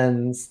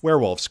 shamans.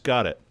 Werewolves,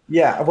 got it.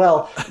 Yeah,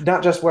 well,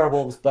 not just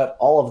werewolves, but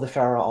all of the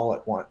Pharaoh all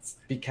at once,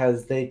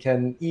 because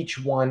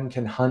each one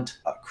can hunt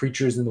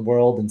creatures in the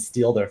world and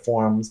steal their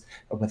forms,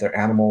 whether they're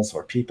animals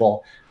or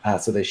people.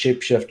 So they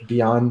shapeshift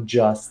beyond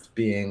just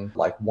being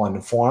like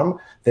one form.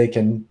 They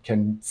can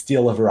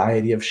steal a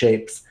variety of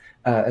shapes,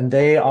 and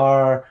they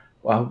are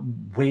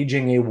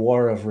waging a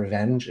war of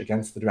revenge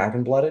against the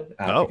dragon-blooded,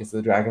 because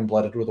the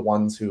dragon-blooded were the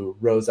ones who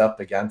rose up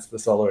against the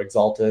Solar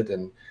Exalted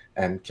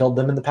and killed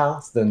them in the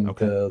past. And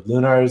the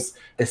Lunars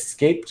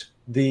escaped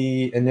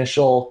the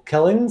initial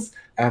killings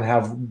and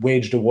have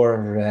waged a war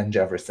of revenge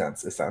ever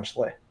since,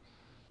 essentially.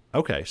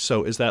 Okay,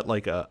 so is that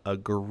like a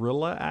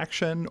guerrilla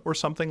action or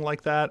something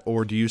like that?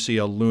 Or do you see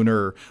a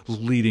lunar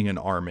leading an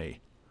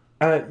army?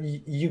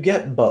 You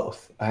get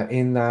both,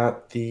 in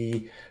that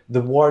the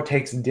war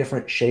takes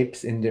different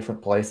shapes in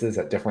different places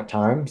at different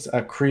times.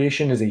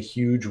 Creation is a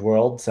huge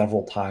world,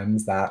 several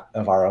times that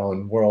of our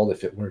own world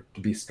if it were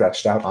to be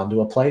stretched out onto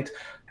a plate.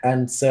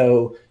 And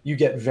so you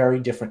get very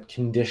different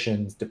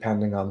conditions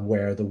depending on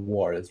where the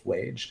war is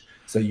waged.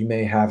 So you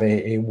may have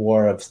a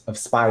war of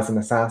spies and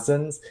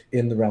assassins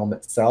in the realm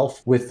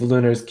itself, with the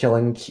Lunars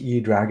killing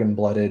key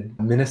dragon-blooded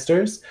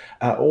ministers,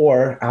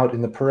 or out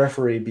in the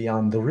periphery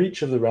beyond the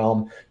reach of the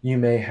realm, you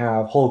may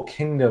have whole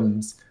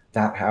kingdoms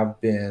that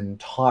have been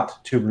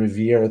taught to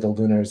revere the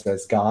Lunars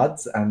as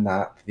gods, and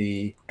that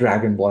the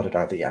dragon-blooded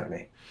are the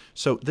enemy.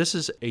 So this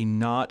is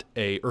not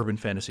a urban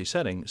fantasy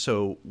setting.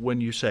 So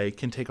when you say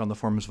can take on the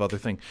forms of other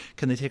things,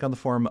 can they take on the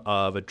form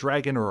of a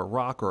dragon or a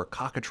rock or a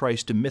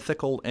cockatrice? Do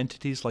mythical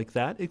entities like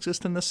that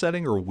exist in this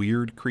setting, or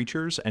weird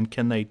creatures? And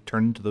can they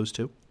turn into those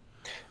too?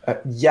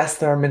 Yes,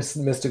 there are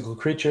mystical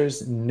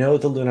creatures. No,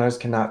 the Lunars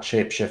cannot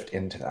shapeshift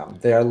into them.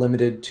 They are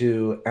limited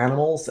to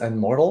animals and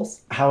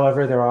mortals.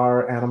 However, there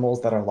are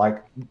animals that are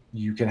like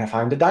you can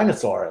find a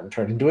dinosaur and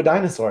turn into a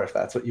dinosaur if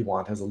that's what you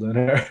want as a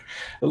Lunar.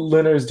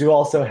 Lunars do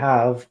also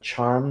have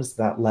charms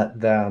that let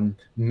them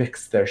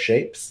mix their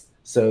shapes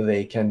so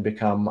they can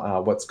become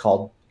what's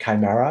called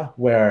chimera,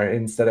 where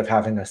instead of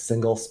having a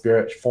single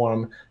spirit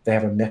form, they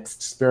have a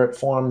mixed spirit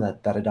form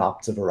that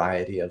adopts a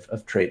variety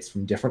of traits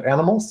from different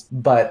animals.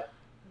 But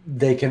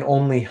they can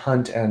only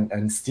hunt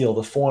and steal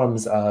the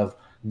forms of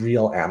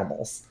real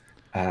animals.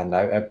 And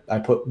I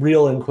put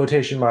real in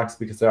quotation marks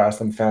because there are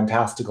some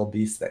fantastical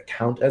beasts that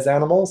count as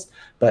animals,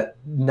 but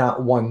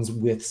not ones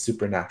with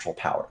supernatural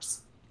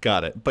powers.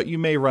 Got it. But you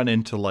may run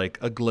into like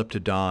a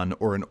Glyptodon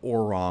or an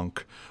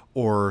Oronk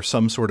or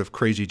some sort of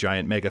crazy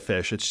giant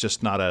megafish. It's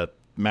just not a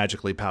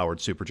magically powered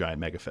supergiant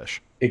megafish.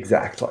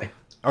 Exactly.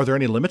 Are there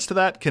any limits to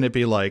that? Can it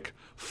be like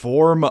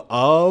form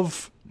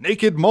of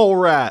naked mole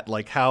rat?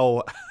 Like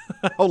how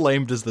how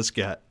lame does this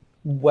get?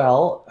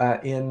 Well,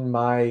 in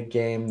my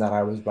game that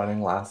I was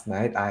running last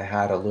night, I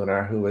had a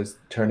Lunar who was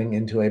turning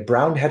into a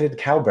brown-headed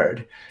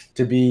cowbird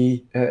to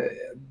be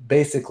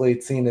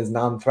basically seen as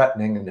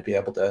non-threatening and to be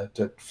able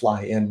to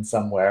fly in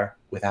somewhere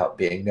without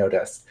being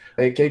noticed.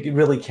 It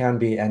really can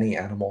be any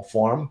animal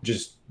form.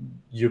 Just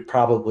you're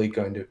probably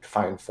going to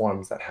find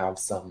forms that have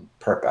some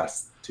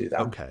purpose to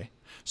them. Okay.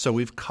 So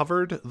we've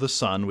covered the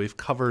sun, we've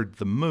covered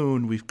the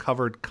moon, we've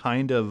covered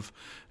kind of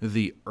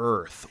the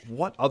earth.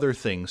 What other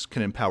things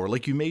can empower?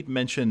 Like you made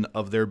mention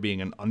of there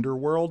being an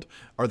underworld.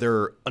 Are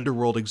there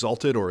underworld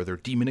exalted or are there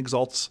demon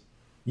exalts?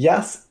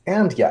 Yes,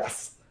 and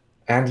yes,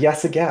 and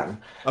yes again.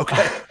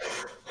 Okay.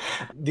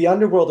 The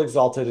Underworld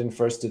Exalted in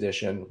first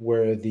edition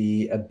were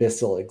the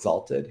Abyssal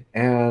Exalted,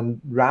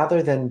 and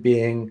rather than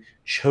being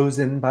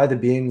chosen by the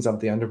beings of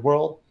the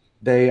Underworld,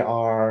 they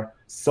are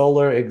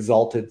solar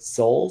exalted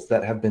souls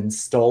that have been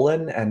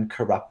stolen and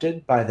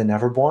corrupted by the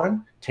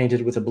Neverborn,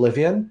 tainted with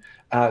oblivion,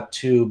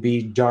 to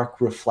be dark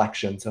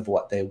reflections of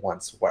what they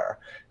once were.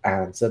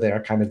 And so they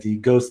are kind of the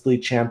ghostly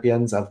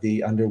champions of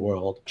the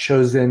Underworld,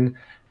 chosen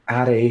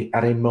at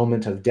a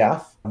moment of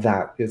death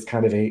that is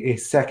kind of a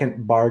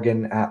second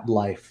bargain at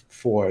life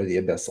for the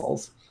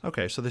Abyssals.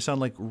 Okay, so they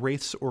sound like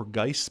wraiths or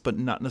geists, but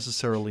not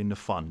necessarily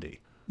Nefandi.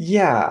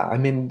 Yeah, I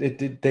mean, they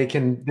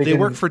They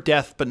work can for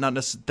death, but not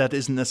that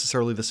isn't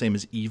necessarily the same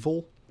as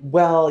evil.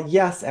 well,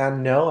 yes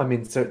and no. I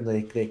mean,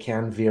 certainly they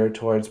can veer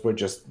towards we're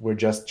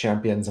just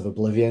champions of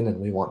oblivion and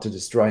we want to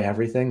destroy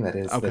everything that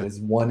Okay. is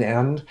one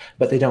end,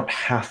 but they don't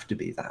have to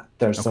be that.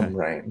 There's Okay. some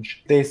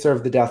range. They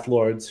serve the Death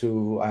Lords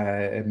who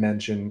I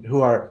mentioned,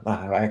 who are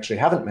I actually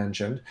haven't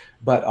mentioned,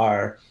 but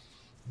are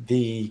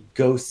the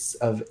ghosts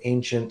of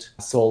ancient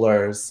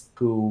solars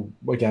who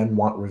again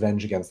want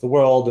revenge against the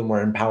world and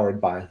were empowered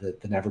by the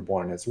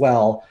Neverborn as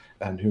well,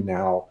 and who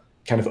now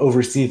kind of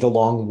oversee the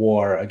long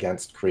war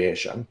against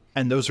creation.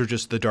 And those are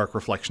just the dark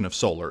reflection of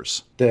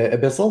solars. The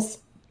Abyssals?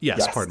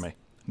 Yes, pardon Yes. me.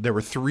 There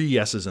were three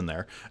yeses in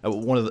there.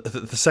 One of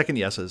the second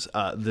yeses,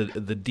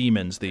 the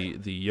demons, the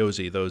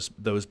Yozi,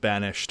 those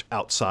banished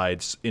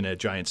outsides in a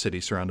giant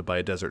city surrounded by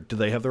a desert. Do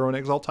they have their own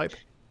exalt type?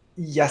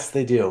 Yes,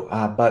 they do.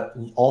 But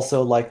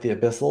also, like the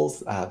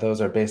Abyssals,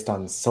 those are based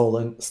on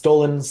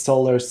stolen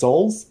solar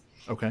souls.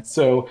 Okay.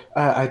 So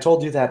I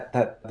told you that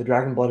the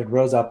Dragon-Blooded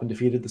rose up and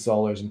defeated the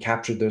Solars and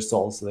captured their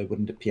souls so they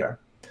wouldn't appear.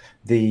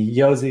 The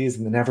Yozis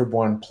and the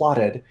Neverborn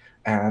plotted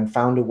and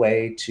found a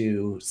way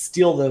to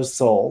steal those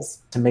souls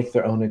to make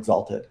their own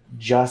Exalted.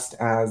 Just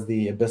as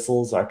the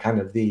Abyssals are kind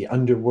of the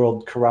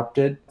underworld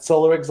corrupted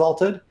Solar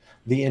Exalted,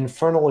 the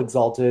Infernal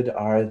Exalted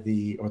are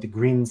the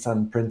Green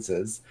Sun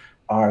Princes,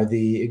 are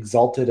the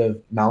Exalted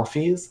of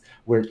Malfeas,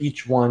 where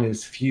each one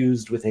is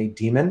fused with a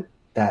demon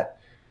that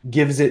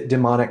gives it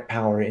demonic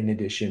power in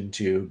addition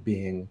to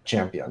being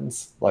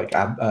champions, like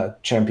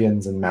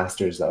champions and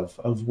masters of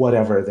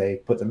whatever they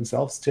put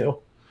themselves to.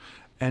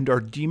 And are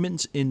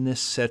demons in this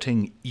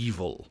setting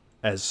evil,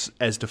 as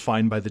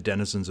defined by the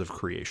denizens of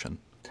creation?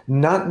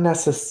 Not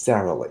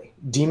necessarily.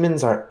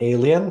 Demons are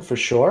alien for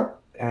sure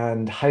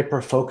and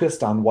hyper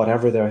focused on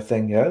whatever their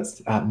thing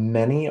is.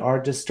 Many are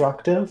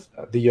destructive.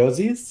 The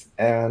Yozis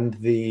and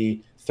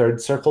the third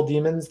circle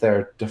demons,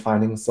 their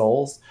defining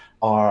souls,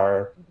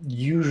 are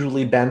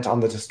usually bent on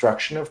the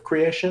destruction of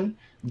creation.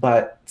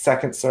 But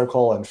second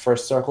circle and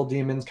first circle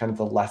demons, kind of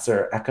the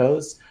lesser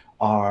echoes,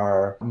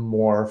 are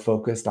more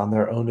focused on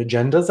their own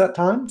agendas at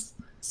times.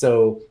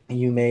 So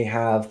you may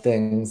have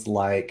things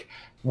like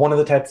one of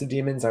the types of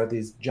demons are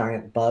these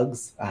giant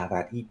bugs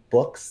that eat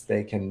books.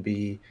 They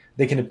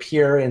can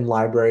appear in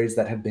libraries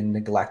that have been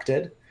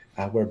neglected,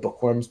 where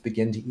bookworms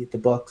begin to eat the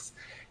books,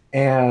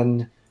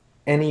 and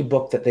any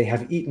book that they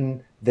have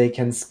eaten, they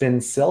can spin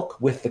silk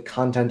with the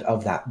content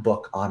of that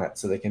book on it.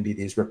 So they can be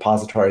these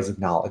repositories of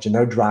knowledge, and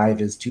their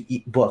drive is to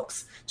eat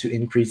books to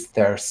increase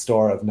their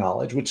store of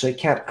knowledge, which they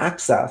can't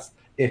access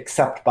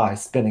except by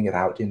spinning it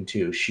out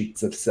into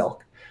sheets of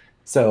silk.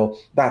 So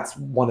that's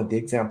one of the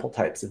example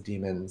types of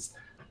demons.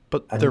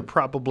 But there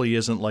probably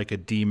isn't like a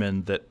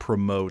demon that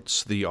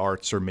promotes the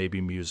arts or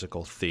maybe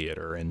musical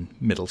theater in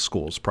middle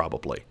schools,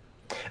 probably.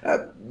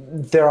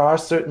 There are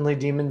certainly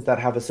demons that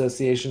have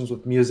associations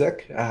with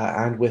music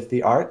and with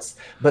the arts,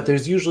 but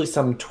there's usually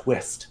some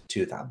twist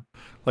to them.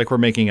 Like we're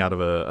making out of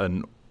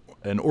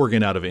an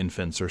organ out of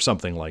infants or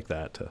something like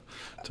that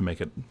to make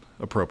it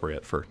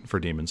appropriate for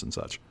demons and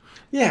such.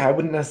 Yeah, I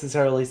wouldn't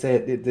necessarily say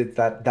it's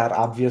that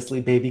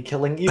obviously baby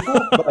killing evil,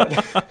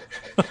 but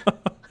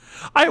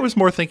I was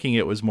more thinking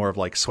it was more of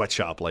like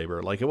sweatshop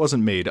labor, like it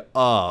wasn't made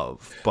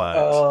of, but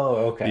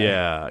oh, okay.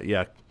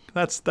 yeah.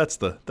 That's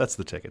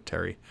the ticket,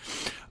 Terry.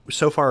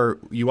 So far,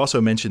 you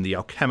also mentioned the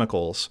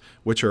alchemicals,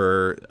 which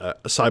are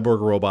cyborg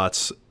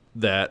robots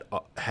that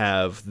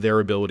have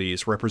their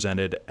abilities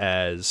represented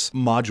as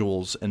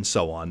modules and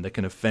so on that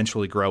can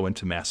eventually grow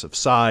into massive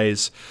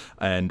size.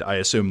 And I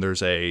assume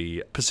there's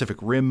a Pacific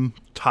Rim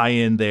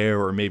tie-in there,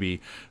 or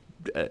maybe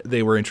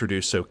they were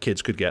introduced so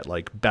kids could get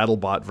like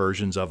BattleBot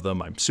versions of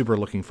them. I'm super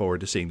looking forward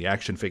to seeing the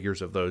action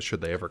figures of those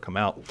should they ever come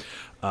out.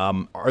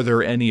 Are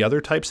there any other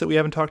types that we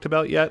haven't talked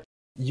about yet?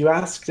 You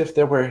asked if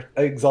there were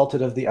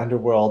Exalted of the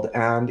Underworld,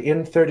 and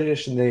in third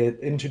edition they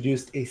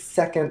introduced a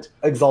second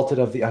Exalted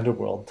of the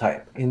Underworld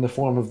type in the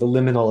form of the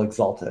Liminal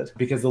Exalted.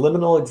 Because the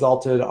Liminal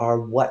Exalted are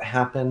what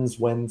happens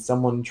when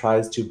someone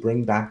tries to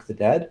bring back the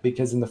dead.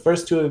 Because in the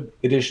first two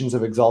editions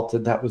of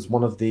Exalted, that was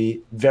one of the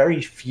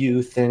very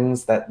few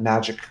things that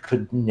magic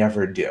could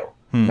never do.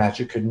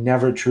 Magic could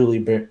never truly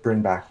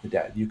bring back the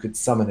dead. You could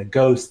summon a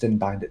ghost and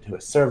bind it to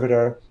a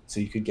servitor, so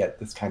you could get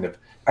this kind of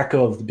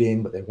echo of the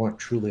being, but they weren't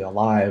truly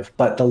alive.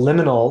 But the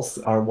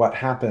liminals are what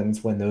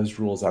happens when those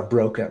rules are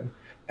broken,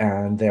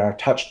 and they are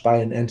touched by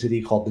an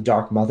entity called the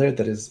Dark Mother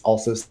that is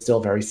also still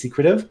very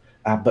secretive,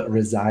 but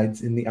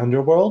resides in the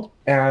underworld.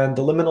 And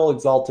the Liminal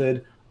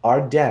Exalted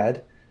are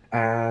dead,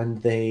 and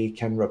they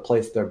can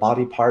replace their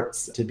body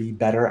parts to be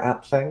better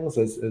at things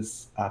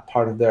as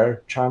part of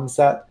their charm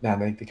set. And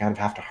they kind of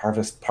have to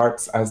harvest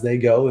parts as they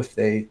go if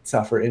they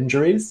suffer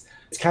injuries.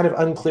 It's kind of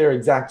unclear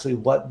exactly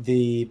what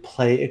the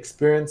play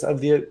experience of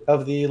the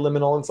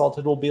Liminal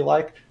Exalted will be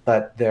like,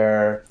 but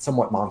they're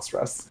somewhat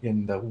monstrous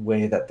in the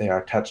way that they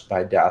are touched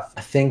by death.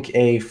 I think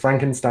a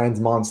Frankenstein's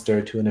monster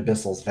to an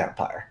Abyssal's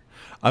vampire.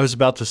 I was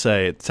about to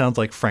say, it sounds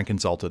like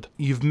Frank-Exalted.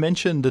 You've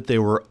mentioned that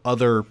there were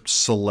other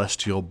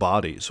celestial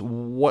bodies.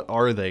 What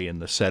are they in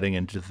the setting,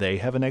 and do they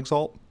have an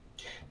exalt?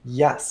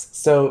 Yes.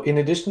 So in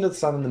addition to the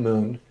sun and the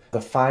moon,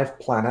 the 5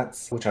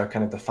 planets, which are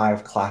kind of the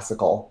 5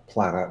 classical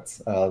planets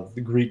of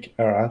the Greek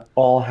era,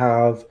 all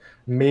have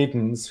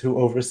maidens who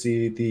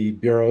oversee the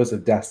bureaus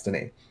of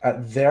destiny.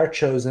 Their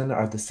chosen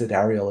are the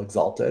Sidereal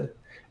Exalted.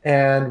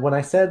 And when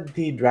I said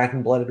the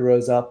Dragon-Blooded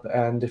rose up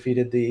and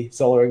defeated the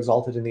Solar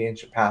Exalted in the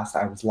ancient past,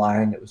 I was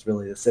lying. It was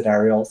really the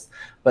Sidereals.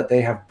 But they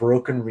have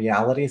broken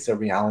reality, so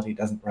reality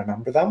doesn't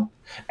remember them.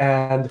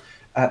 And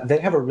they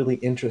have a really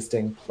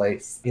interesting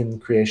place in the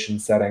creation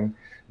setting.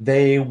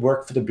 They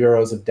work for the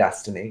bureaus of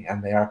destiny,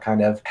 and they are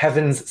kind of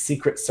heaven's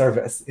secret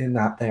service in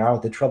that they are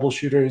the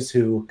troubleshooters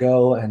who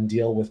go and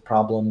deal with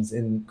problems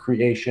in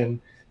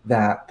creation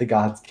that the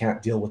gods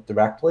can't deal with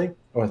directly,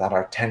 or that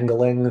are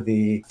tangling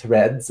the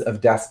threads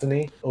of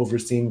destiny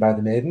overseen by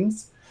the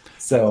maidens.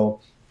 So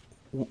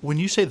when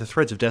you say the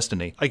threads of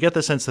destiny, I get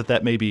the sense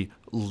that may be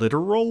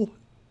literal.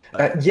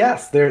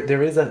 Yes,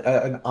 there is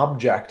an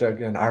object,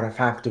 an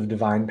artifact of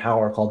divine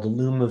power called the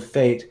Loom of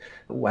Fate,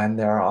 when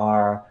there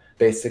are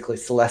basically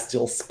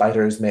celestial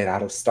spiders made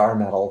out of star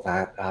metal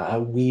that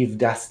weave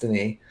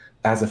destiny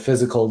as a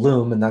physical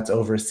loom, and that's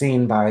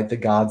overseen by the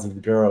gods of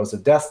the bureaus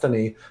of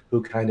destiny,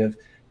 who kind of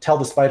tell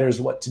the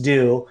spiders what to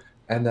do,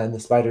 and then the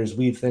spiders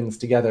weave things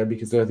together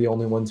because they're the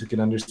only ones who can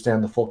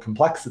understand the full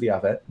complexity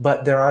of it.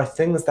 But there are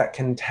things that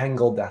can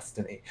tangle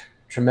destiny.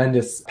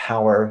 Tremendous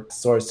power,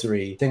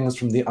 sorcery, things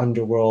from the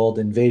underworld,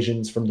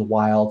 invasions from the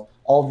wild.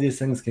 All of these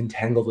things can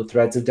tangle the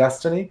threads of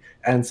destiny,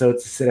 and so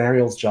it's the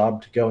Sidereal's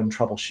job to go and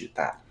troubleshoot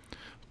that.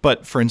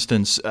 But, for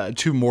instance,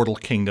 2 mortal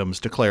kingdoms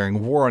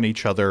declaring war on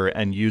each other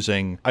and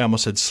using, I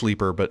almost said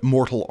sleeper, but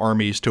mortal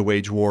armies to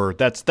wage war,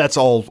 that's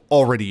all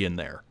already in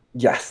there.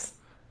 Yes.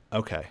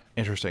 Okay,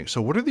 interesting.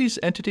 So what are these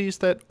entities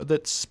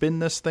that spin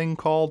this thing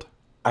called?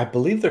 I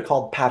believe they're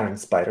called pattern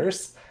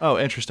spiders. Oh,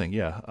 interesting.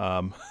 Yeah.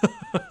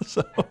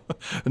 So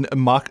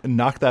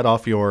knock that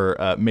off your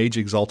Mage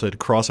Exalted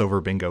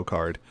crossover bingo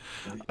card.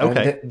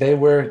 Okay. They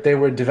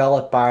were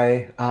developed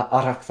by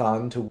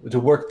Arachthon to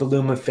work the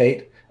Loom of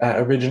Fate.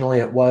 Originally,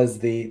 it was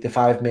the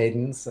 5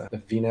 maidens,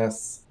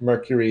 Venus,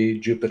 Mercury,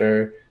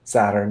 Jupiter,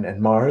 Saturn,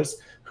 and Mars,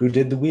 who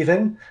did the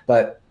weaving,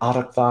 but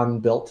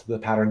Arachthon built the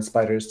pattern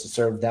spiders to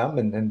serve them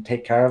and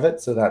take care of it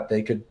so that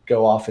they could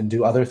go off and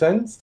do other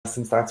things.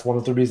 Since that's one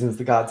of the reasons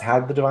the gods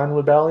had the Divine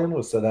Rebellion,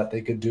 was so that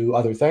they could do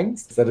other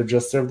things instead of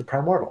just serve the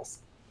primordials.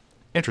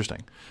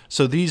 Interesting.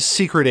 So these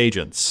secret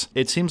agents,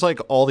 it seems like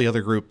all the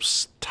other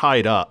groups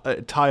tie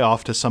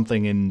off to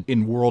something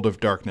in World of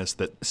Darkness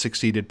that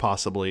succeeded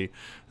possibly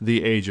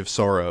the Age of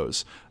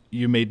Sorrows.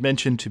 You made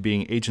mention to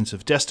being agents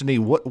of destiny.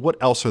 What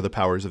else are the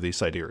powers of these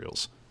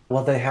sidereals?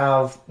 Well, they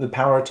have the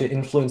power to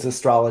influence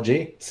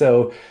astrology.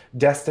 So,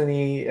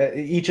 destiny,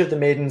 each of the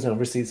maidens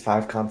oversees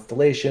five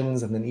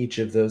constellations, and then each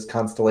of those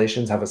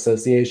constellations have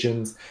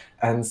associations.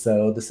 And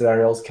so the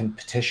Sidarials can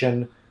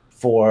petition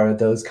for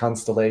those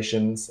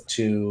constellations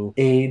to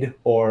aid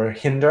or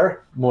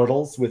hinder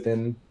mortals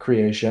within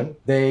creation.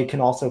 They can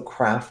also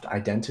craft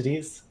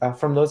identities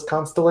from those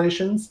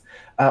constellations.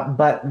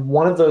 But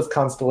one of those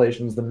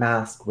constellations, the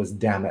mask, was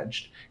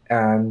damaged.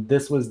 And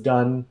this was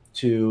done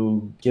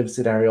to give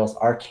Sidarials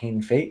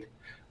arcane fate,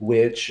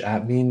 which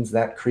means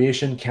that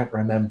creation can't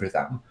remember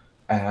them.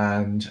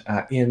 And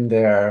in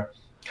their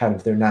kind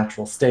of their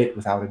natural state,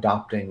 without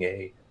adopting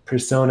a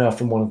persona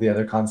from one of the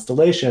other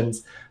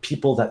constellations,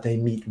 people that they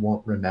meet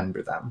won't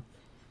remember them.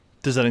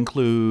 Does that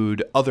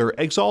include other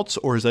exalts,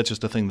 or is that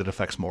just a thing that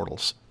affects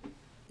mortals?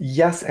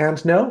 Yes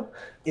and no.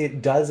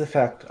 It does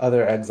affect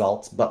other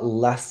exalts, but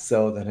less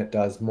so than it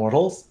does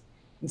mortals.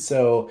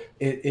 So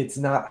it's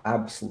not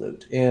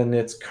absolute. In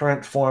its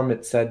current form,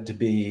 it's said to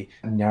be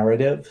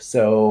narrative.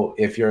 So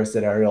if you're a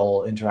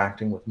Sidarial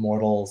interacting with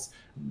mortals,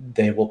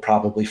 they will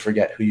probably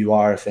forget who you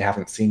are if they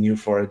haven't seen you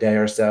for a day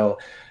or so.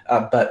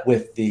 But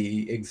with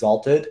the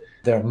Exalted,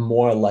 they're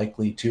more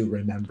likely to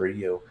remember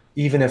you,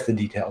 even if the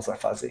details are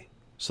fuzzy.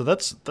 So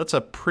that's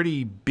a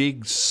pretty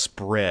big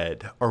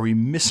spread. Are we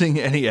missing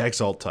any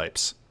exalt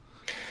types?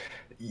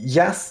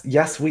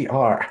 Yes, we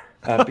are,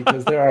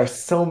 because there are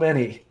so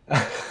many.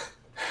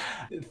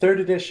 Third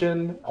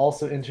edition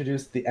also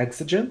introduced the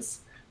Exigents,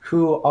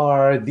 who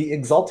are the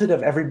Exalted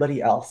of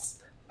everybody else.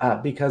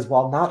 Because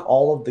while not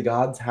all of the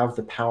gods have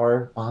the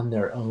power on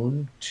their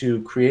own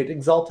to create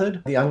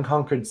Exalted, the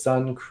Unconquered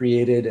Sun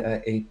created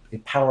a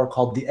power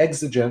called the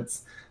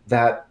Exigents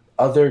that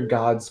other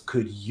gods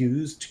could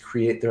use to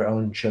create their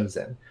own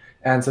chosen.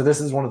 And so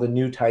this is one of the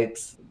new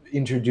types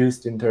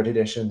introduced in third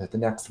edition, that the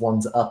next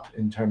one's up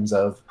in terms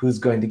of who's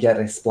going to get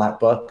a splat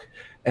book.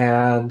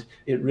 And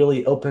it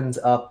really opens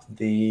up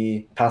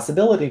the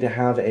possibility to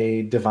have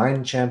a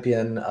divine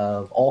champion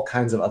of all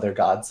kinds of other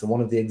gods. So one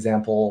of the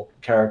example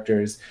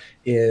characters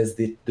is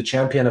the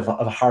champion of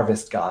a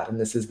harvest god. And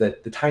this is the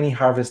tiny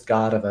harvest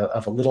god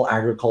of a little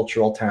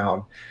agricultural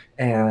town.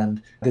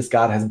 And this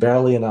god has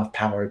barely enough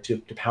power to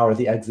power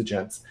the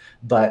Exigents,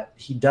 but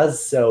he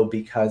does so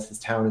because his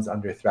town is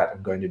under threat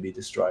and going to be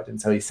destroyed.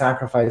 And so he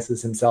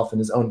sacrifices himself and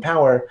his own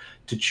power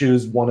to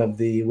choose one of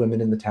the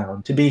women in the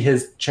town to be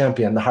his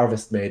champion, the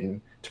Harvest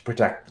Maiden, to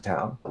protect the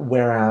town.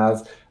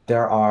 Whereas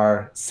there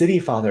are city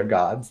father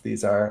gods.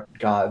 These are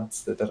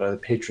gods that are the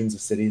patrons of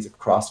cities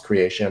across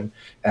creation,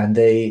 and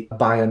they,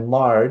 by and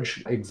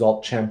large,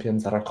 exalt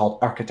champions that are called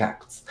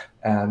architects.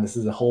 And this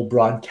is a whole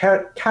broad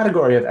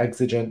category of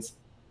exigents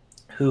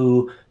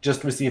who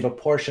just receive a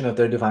portion of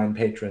their divine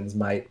patron's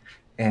might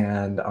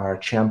and are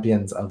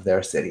champions of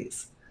their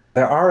cities.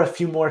 There are a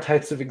few more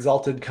types of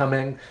Exalted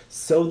coming.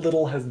 So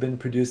little has been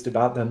produced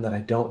about them that I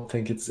don't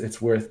think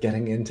it's worth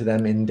getting into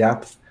them in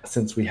depth,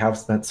 since we have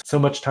spent so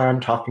much time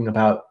talking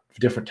about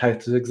different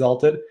types of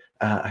Exalted.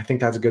 I think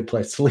that's a good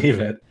place to leave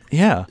it.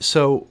 Yeah,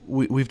 so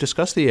we've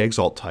discussed the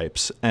exalt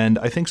types, and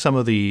I think some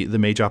of the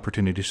mage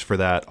opportunities for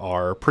that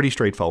are pretty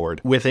straightforward.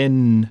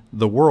 Within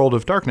the world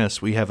of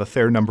darkness, we have a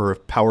fair number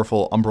of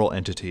powerful umbral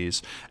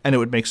entities, and it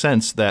would make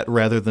sense that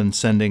rather than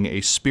sending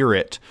a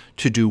spirit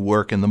to do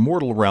work in the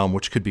mortal realm,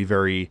 which could be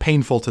very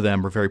painful to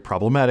them or very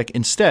problematic,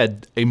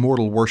 instead, a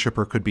mortal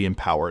worshiper could be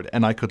empowered,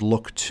 and I could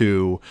look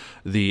to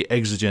the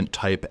exigent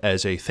type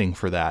as a thing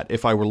for that.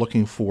 If I were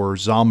looking for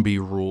zombie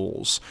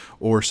rules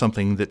or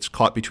something that's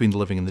caught between the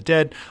living and the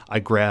dead, I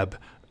grab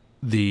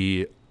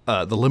the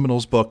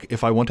Liminals book.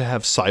 If I want to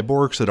have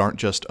cyborgs that aren't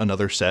just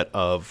another set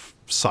of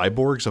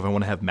cyborgs, if I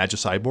want to have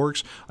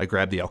magicyborgs, I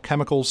grab the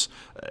alchemicals,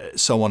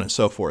 so on and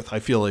so forth. I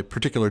feel a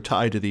particular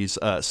tie to these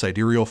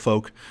sidereal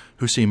folk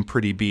who seem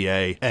pretty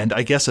BA. And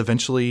I guess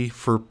eventually,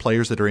 for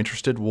players that are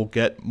interested, we'll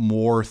get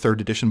more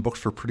third edition books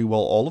for pretty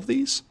well all of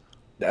these?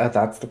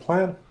 That's the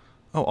plan.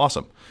 Oh,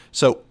 awesome.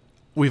 So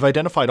we've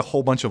identified a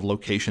whole bunch of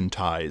location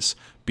ties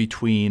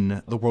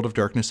between the World of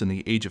Darkness and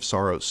the Age of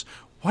Sorrows.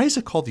 Why is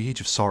it called the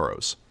Age of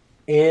Sorrows?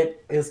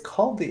 It is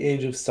called the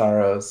Age of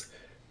Sorrows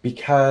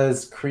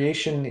because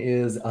creation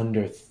is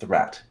under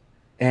threat.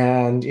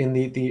 And in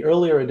the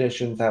earlier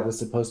editions, that was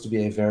supposed to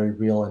be a very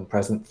real and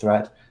present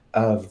threat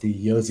of the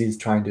Yozis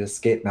trying to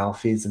escape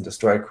Malfeas and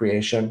destroy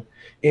creation.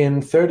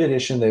 In third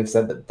edition, they've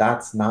said that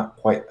that's not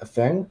quite a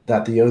thing,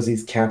 that the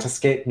Yozis can't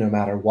escape no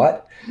matter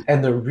what.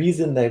 And the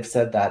reason they've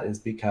said that is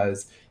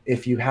because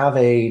if you have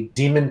a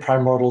demon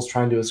primordials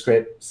trying to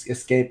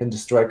escape and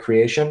destroy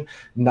creation,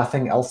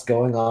 nothing else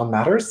going on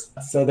matters.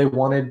 So they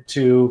wanted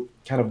to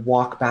kind of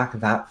walk back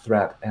that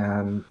threat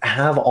and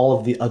have all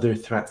of the other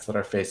threats that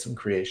are facing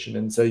creation.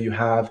 And so you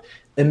have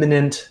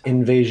imminent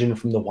invasion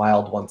from the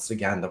wild once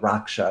again, the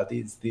Raksha,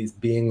 these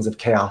beings of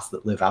chaos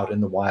that live out in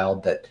the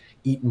wild that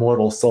eat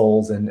mortal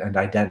souls and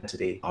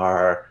identity,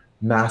 are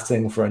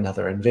massing for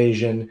another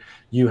invasion.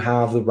 You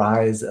have the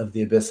rise of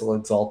the Abyssal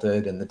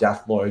Exalted and the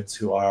Death Lords,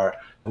 who are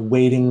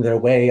wading their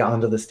way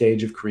onto the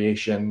stage of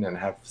creation and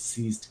have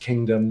seized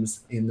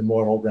kingdoms in the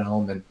mortal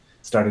realm and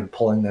started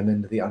pulling them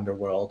into the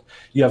underworld.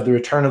 You have the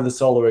return of the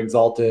Solar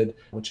Exalted,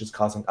 which is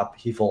causing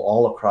upheaval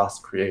all across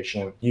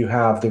creation. You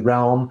have the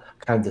realm,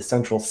 kind of the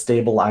central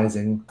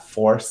stabilizing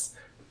force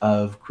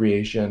of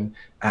creation,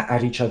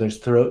 at each other's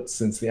throats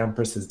since the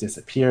Empress has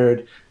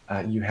disappeared.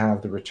 You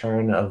have the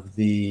return of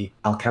the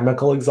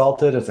alchemical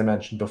exalted, as I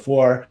mentioned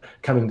before,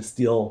 coming to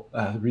steal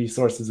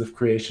resources of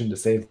creation to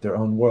save their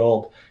own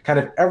world. Kind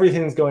of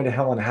everything's going to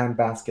hell in a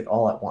handbasket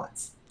all at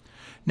once.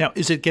 Now,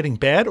 is it getting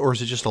bad, or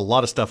is it just a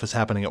lot of stuff is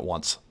happening at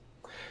once?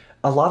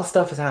 A lot of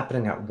stuff is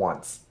happening at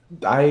once.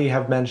 I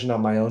have mentioned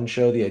on my own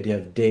show the idea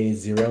of day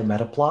zero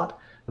metaplot,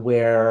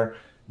 where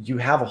you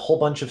have a whole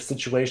bunch of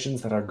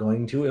situations that are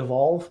going to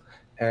evolve,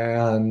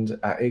 and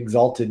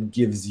Exalted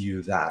gives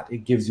you that.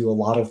 It gives you a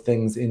lot of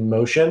things in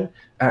motion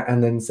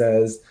and then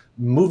says,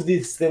 move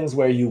these things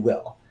where you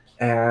will.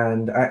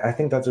 And I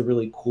think that's a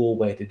really cool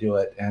way to do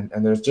it. And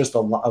there's just a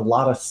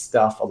lot of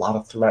stuff, a lot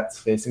of threats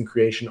facing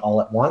creation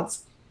all at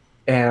once.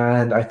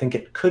 And I think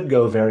it could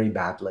go very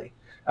badly.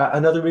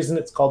 Another reason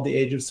it's called the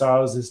Age of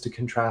Sorrows is to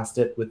contrast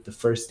it with the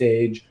First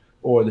Age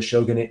or the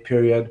Shogunate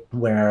period,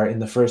 where in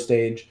the First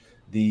Age,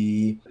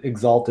 the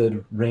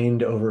Exalted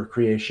reigned over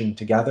creation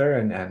together,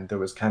 and there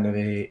was kind of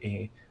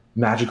a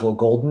magical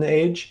golden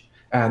age.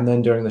 And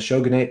then during the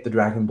Shogunate, the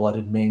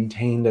Dragon-Blooded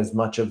maintained as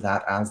much of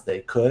that as they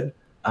could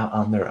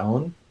on their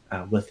own,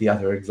 with the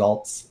other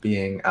Exalts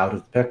being out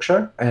of the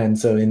picture. And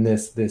so in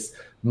this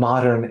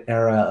modern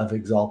era of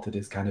Exalted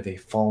is kind of a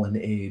fallen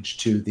age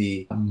to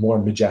the more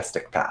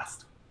majestic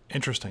past.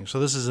 Interesting. So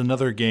this is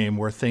another game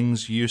where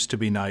things used to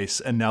be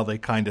nice, and now they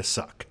kind of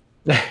suck.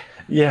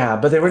 Yeah,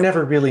 but they were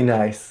never really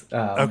nice.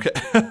 Okay.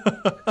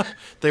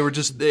 They were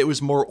just, it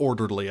was more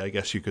orderly, I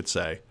guess you could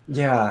say.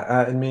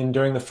 Yeah, I mean,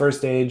 during the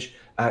First Age,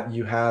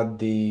 you had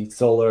the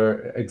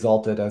Solar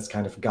Exalted as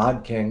kind of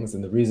god kings,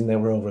 and the reason they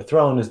were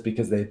overthrown is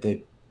because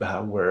they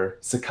were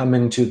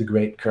succumbing to the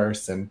Great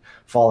Curse and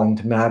falling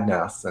to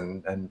madness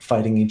and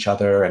fighting each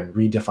other and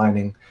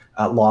redefining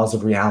laws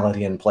of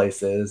reality in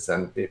places,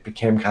 and it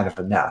became kind of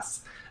a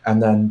mess. And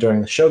then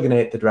during the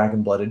Shogunate, the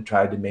Dragon-Blooded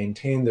tried to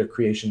maintain their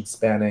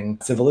creation-spanning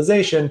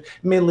civilization,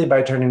 mainly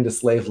by turning to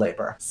slave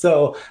labor.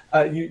 So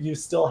you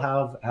still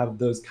have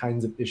those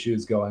kinds of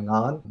issues going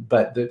on,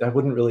 but I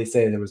wouldn't really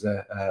say there was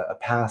a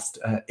past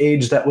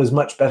age that was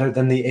much better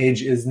than the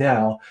age is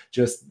now,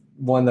 just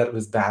one that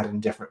was bad in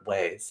different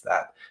ways,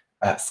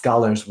 that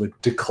scholars would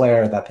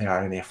declare that they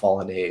are in a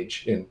fallen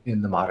age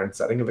in the modern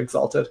setting of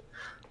Exalted.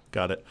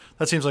 Got it.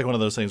 That seems like one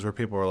of those things where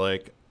people are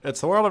like, it's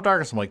the world of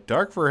darkness. I'm like,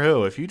 dark for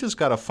who? If you just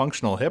got a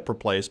functional hip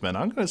replacement,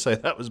 I'm going to say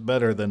that was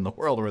better than the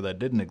world where that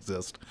didn't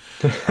exist.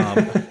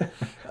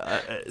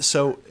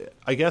 So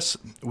I guess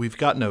we've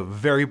gotten a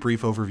very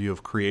brief overview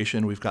of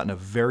creation. We've gotten a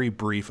very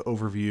brief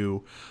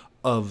overview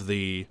of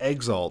the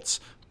Exalts.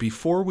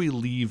 Before we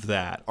leave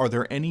that, are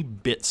there any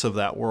bits of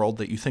that world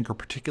that you think are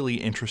particularly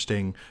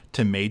interesting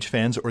to Mage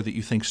fans, or that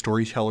you think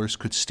storytellers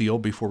could steal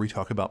before we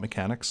talk about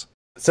mechanics?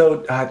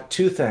 So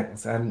two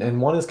things,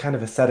 and one is kind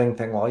of a setting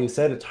thing. While you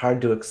said it's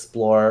hard to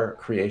explore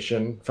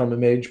creation from a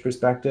Mage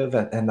perspective,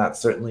 and that's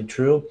certainly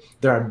true,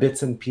 there are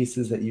bits and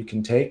pieces that you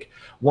can take.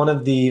 One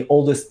of the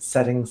oldest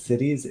setting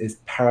cities is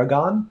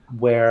Paragon,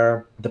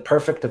 where the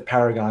Perfect of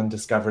Paragon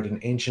discovered an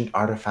ancient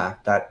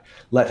artifact that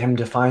let him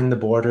define the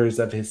borders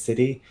of his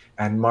city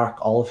and mark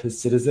all of his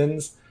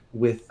citizens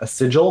with a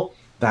sigil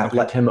that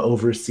let him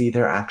oversee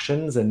their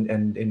actions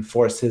and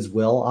enforce his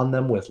will on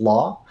them with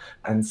law.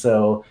 And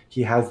so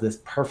he has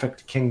this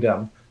perfect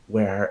kingdom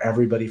where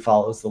everybody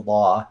follows the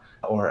law,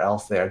 or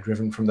else they are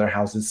driven from their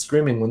houses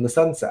screaming when the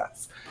sun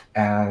sets,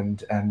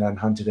 and then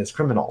hunted as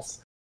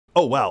criminals.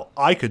 Oh, wow.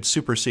 I could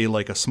super see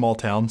like a small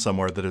town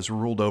somewhere that is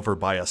ruled over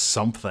by a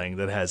something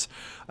that has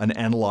an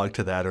analog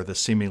to that, or the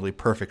seemingly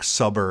perfect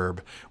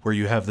suburb where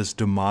you have this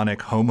demonic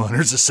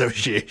homeowners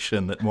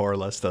association that more or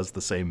less does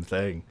the same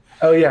thing.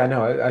 Oh yeah,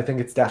 no, I think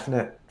it's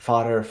definite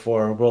fodder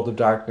for World of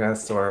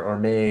Darkness or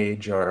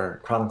Mage or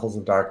Chronicles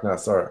of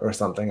Darkness or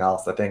something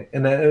else, I think.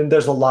 And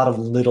there's a lot of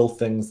little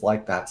things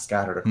like that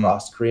scattered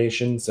across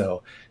creation.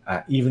 So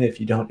even if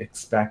you don't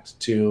expect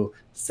to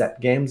set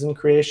games in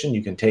creation,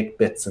 you can take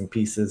bits and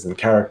pieces and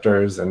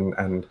characters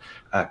and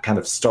kind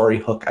of story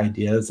hook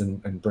ideas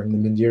and bring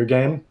them into your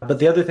game. But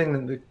the other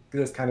thing that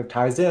this kind of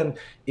ties in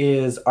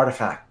is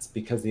artifacts,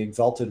 because the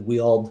Exalted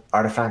wield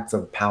artifacts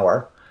of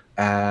power.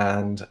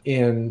 And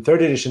in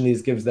third edition,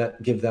 these give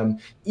them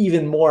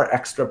even more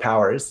extra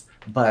powers,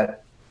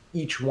 but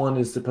each one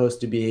is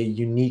supposed to be a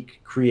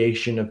unique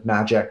creation of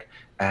magic.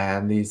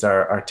 And these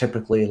are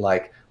typically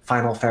like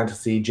Final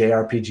Fantasy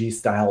JRPG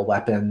style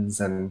weapons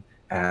and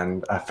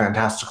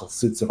fantastical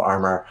suits of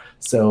armor.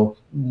 So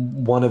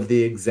one of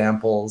the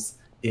examples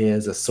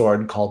is a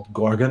sword called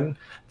Gorgon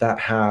that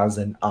has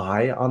an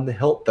eye on the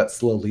hilt that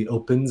slowly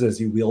opens as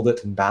you wield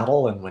it in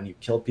battle. And when you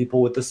kill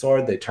people with the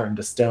sword, they turn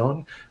to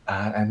stone.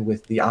 And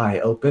with the eye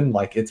open,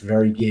 like its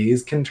very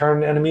gaze can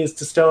turn enemies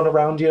to stone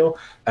around you.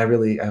 I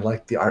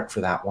like the art for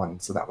that one.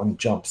 So that one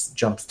jumps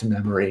to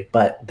memory.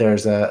 But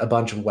there's a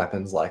bunch of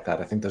weapons like that.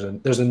 I think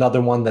there's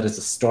another one that is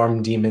a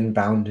storm demon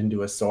bound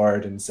into a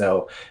sword. And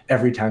so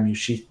every time you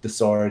sheath the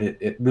sword,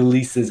 it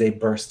releases a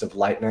burst of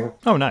lightning.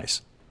 Oh,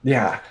 nice.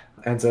 Yeah.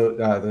 And so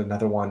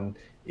another one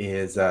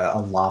is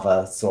a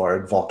lava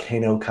sword,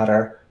 volcano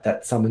cutter,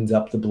 that summons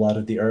up the blood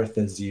of the earth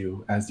as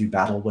you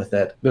battle with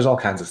it. There's all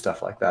kinds of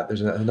stuff like that.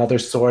 There's another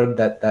sword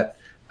that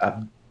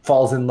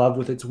falls in love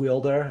with its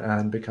wielder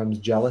and becomes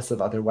jealous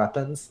of other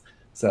weapons.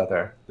 So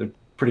they're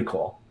pretty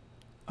cool.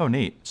 Oh,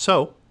 neat.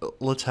 So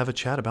let's have a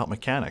chat about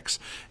mechanics.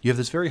 You have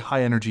this very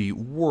high energy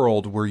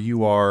world where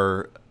you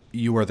are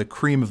the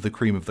cream of the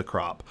cream of the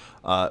crop,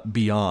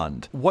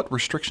 beyond. What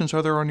restrictions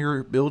are there on your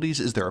abilities?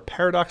 Is there a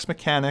paradox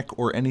mechanic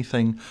or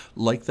anything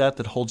like that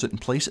holds it in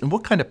place? And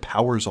what kind of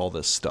powers all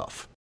this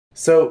stuff?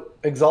 So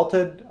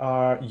Exalted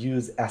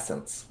use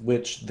essence,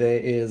 which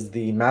is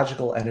the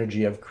magical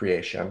energy of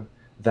creation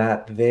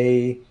that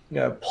they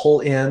pull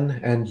in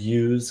and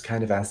use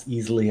kind of as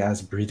easily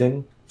as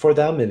breathing. For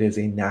them, it is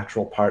a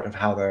natural part of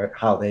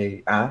how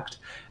they act,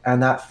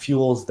 and that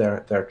fuels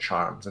their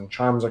charms. And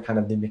charms are kind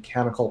of the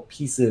mechanical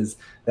pieces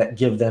that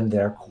give them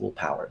their cool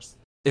powers.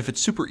 If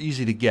it's super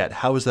easy to get,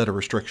 how is that a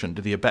restriction?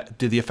 Do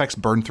the effects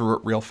burn through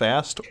it real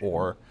fast,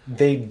 or?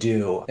 They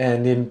do.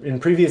 And in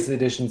previous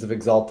editions of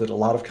Exalted, a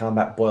lot of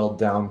combat boiled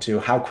down to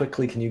how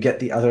quickly can you get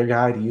the other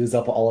guy to use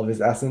up all of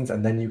his essence,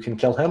 and then you can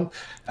kill him?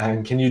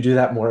 And can you do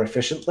that more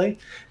efficiently?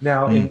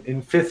 Now,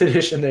 in 5th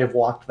edition, they've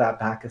walked that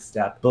back a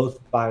step, both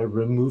by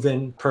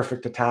removing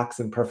perfect attacks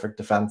and perfect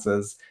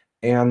defenses,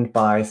 and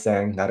by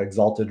saying that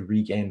Exalted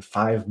regain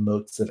 5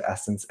 motes of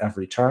essence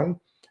every turn.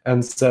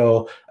 And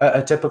so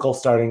a typical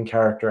starting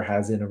character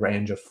has in a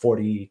range of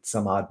 40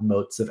 some odd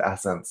motes of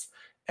essence.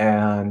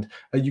 And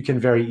you can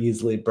very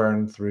easily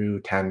burn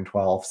through 10,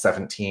 12,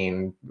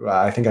 17.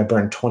 I think I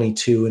burned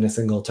 22 in a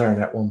single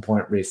turn at one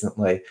point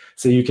recently.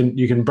 So you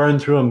can burn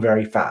through them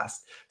very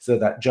fast. So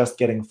that just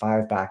getting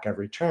 5 back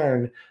every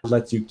turn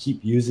lets you keep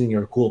using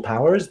your cool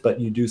powers, but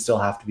you do still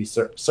have to be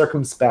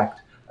circumspect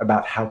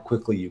about how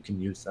quickly you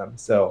can use them.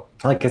 So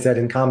like I said,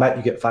 in combat,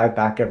 you get 5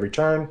 back every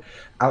turn.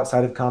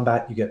 Outside of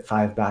combat, you get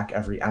 5 back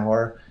every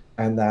hour.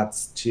 And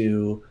that's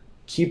to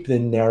keep the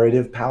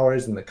narrative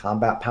powers and the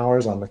combat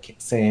powers on the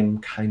same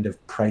kind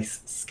of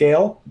price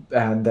scale.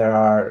 And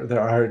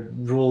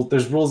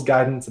there's rules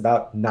guidance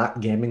about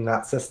not gaming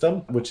that system,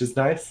 which is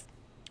nice.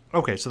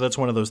 Okay, so that's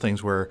one of those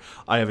things where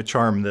I have a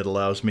charm that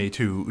allows me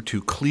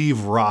to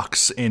cleave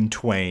rocks in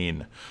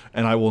twain,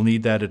 and I will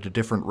need that at a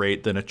different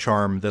rate than a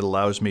charm that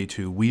allows me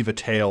to weave a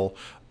tale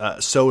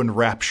so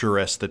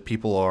enrapturous that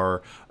people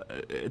are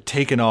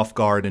taken off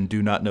guard and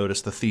do not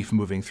notice the thief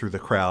moving through the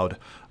crowd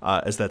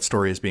as that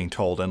story is being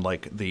told, and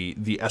like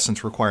the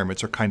essence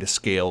requirements are kind of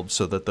scaled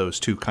so that those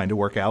two kind of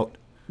work out.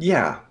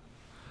 Yeah.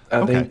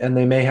 Okay.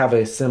 They may have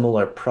a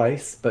similar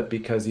price, but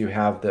because you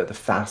have the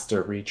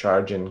faster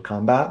recharge in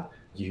combat,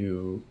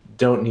 you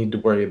don't need to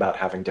worry about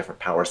having different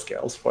power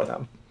scales for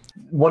them.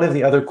 One of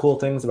the other cool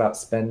things about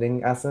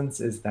spending essence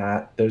is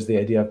that there's the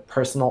idea of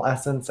personal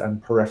essence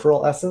and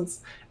peripheral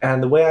essence.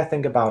 And the way I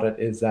think about it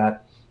is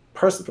that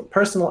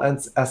personal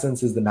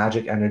essence is the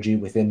magic energy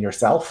within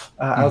yourself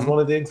as one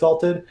of the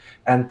Exalted,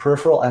 and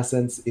peripheral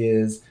essence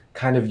is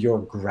kind of your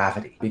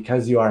gravity.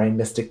 Because you are a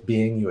mystic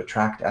being, you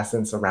attract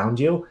essence around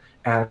you.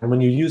 And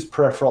when you use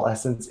peripheral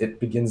essence, it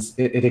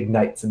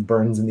ignites and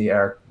burns in the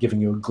air,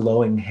 giving you a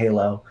glowing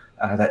halo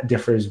that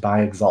differs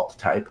by Exalt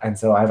type. And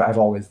so I've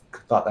always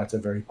thought that's a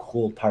very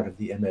cool part of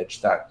the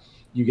image, that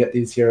you get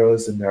these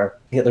heroes and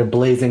their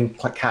blazing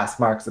cast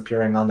marks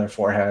appearing on their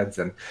foreheads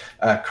and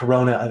a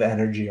corona of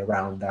energy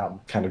around them,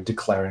 kind of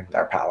declaring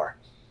their power.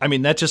 I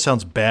mean, that just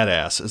sounds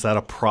badass. Is that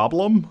a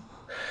problem?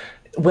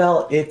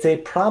 Well, it's a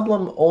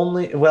problem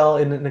only, well,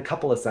 in a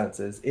couple of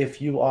senses.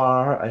 If you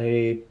are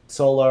a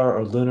solar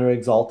or lunar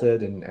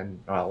Exalted, and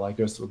well, I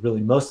guess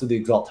really most of the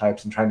Exalt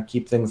types, and trying to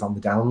keep things on the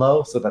down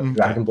low so that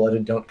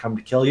Dragon-blooded don't come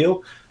to kill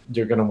you,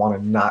 you're going to want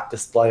to not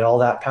display all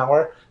that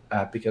power.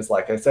 Because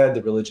like I said,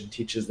 the religion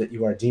teaches that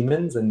you are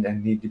demons and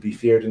need to be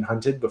feared and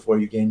hunted before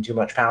you gain too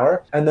much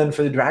power. And then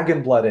for the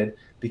Dragon-blooded,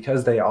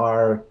 because they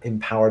are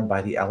empowered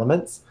by the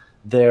elements,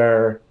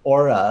 their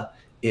aura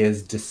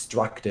is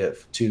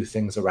destructive to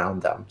things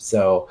around them.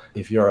 So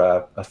if you're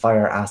a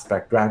fire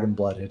aspect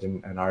Dragon-blooded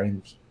and are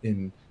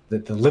in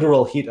the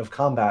literal heat of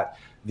combat,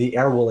 the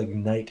air will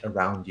ignite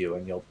around you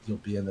and you'll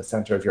be in the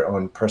center of your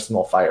own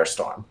personal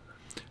firestorm.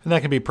 And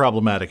that can be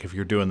problematic if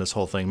you're doing this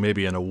whole thing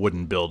maybe in a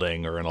wooden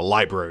building or in a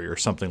library or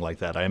something like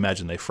that. I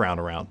imagine they frown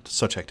around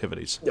such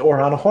activities. Or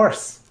on a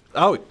horse.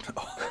 Oh,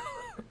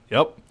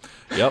 yep.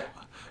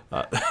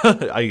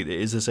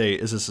 Is this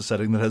a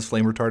setting that has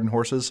flame retardant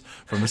horses?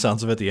 From the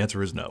sounds of it, the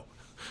answer is no.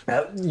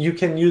 You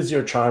can use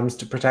your charms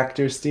to protect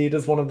your steed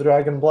as one of the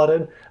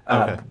dragon-blooded,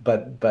 Okay.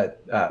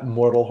 but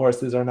mortal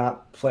horses are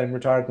not flame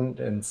retardant,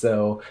 and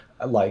so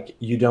like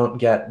you don't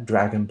get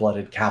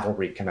dragon-blooded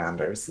cavalry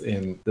commanders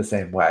in the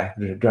same way.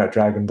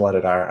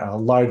 Dragon-blooded are a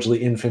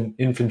largely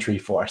infantry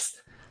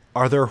force.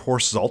 Are there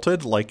horse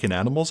exalted like in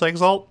Animals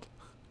Exalt?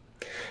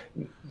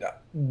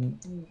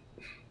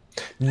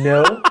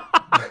 No,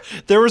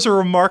 There was a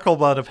remarkable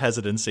amount of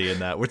hesitancy in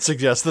that, which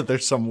suggests that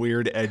there's some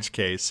weird edge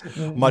case,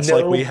 much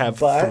like no, we have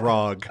but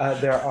Throg.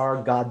 there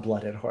are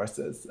god-blooded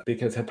horses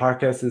because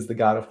Hipparchus is the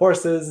god of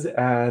horses,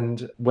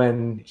 and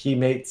when he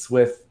mates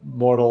with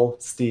mortal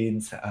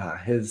steeds,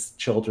 his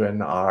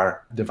children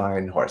are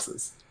divine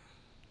horses.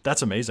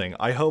 That's amazing.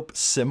 I hope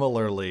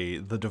similarly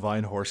the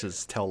divine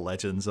horses tell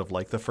legends of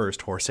like the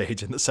first horse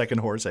age and the second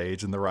horse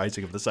age and the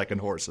rising of the second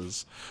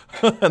horses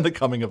and the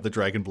coming of the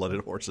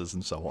dragon-blooded horses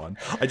and so on.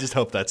 I just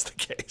hope that's the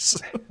case.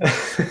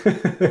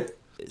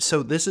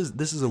 So this is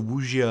a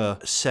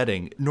wuxia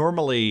setting.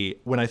 Normally,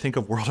 when I think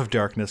of World of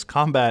Darkness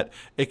combat,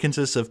 it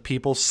consists of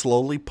people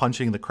slowly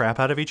punching the crap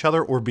out of each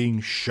other or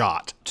being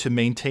shot. To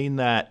maintain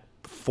that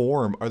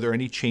form, are there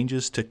any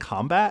changes to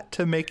combat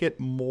to make it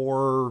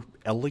more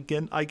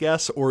elegant, I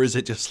guess? Or is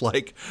it just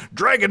like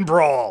Dragon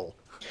Brawl?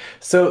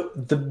 So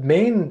the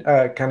main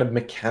kind of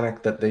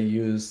mechanic that they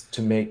use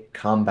to make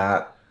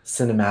combat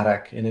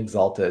cinematic in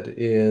Exalted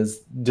is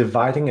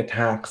dividing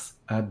attacks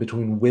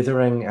between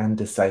withering and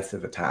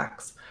decisive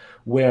attacks,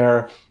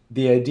 where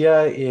the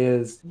idea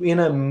is in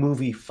a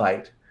movie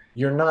fight,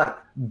 you're not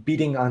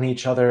beating on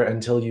each other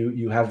until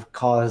you have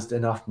caused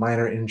enough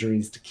minor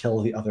injuries to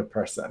kill the other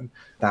person.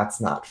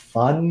 That's not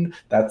fun.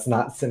 That's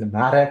not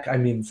cinematic. I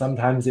mean,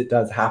 sometimes it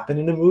does happen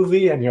in a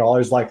movie, and you're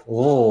always like,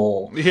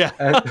 oh. Yeah.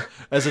 And,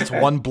 As it's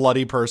one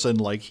bloody person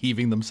like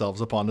heaving themselves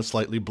upon a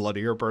slightly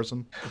bloodier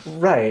person.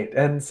 right.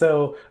 And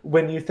so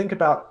when you think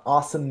about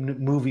awesome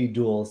movie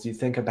duels, you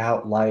think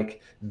about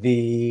like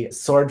the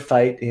sword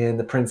fight in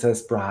The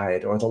Princess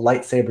Bride or the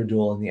lightsaber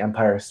duel in The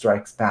Empire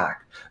Strikes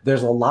Back.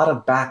 There's a lot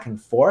of back and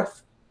forth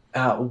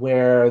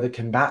where the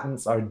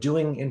combatants are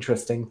doing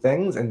interesting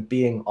things and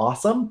being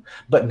awesome,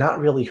 but not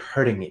really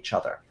hurting each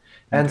other.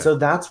 And Okay. so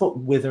that's what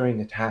withering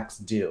attacks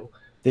do.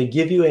 They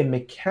give you a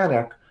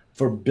mechanic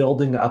for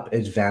building up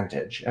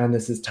advantage. And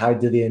this is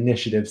tied to the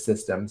initiative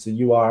system. So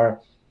you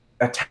are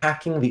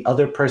attacking the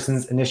other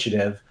person's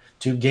initiative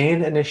to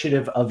gain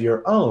initiative of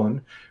your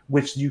own,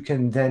 which you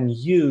can then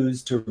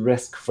use to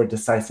risk for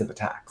decisive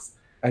attacks.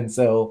 And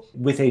so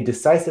with a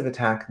decisive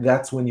attack,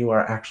 that's when you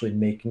are actually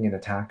making an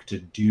attack to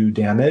do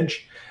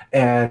damage.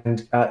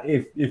 And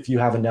if you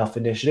have enough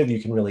initiative,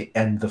 you can really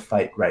end the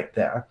fight right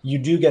there. You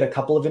do get a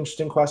couple of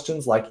interesting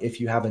questions, like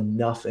if you have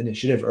enough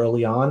initiative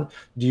early on,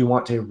 do you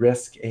want to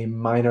risk a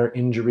minor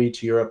injury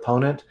to your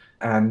opponent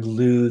and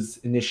lose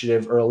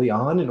initiative early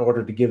on in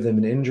order to give them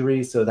an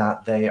injury so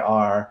that they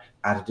are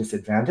at a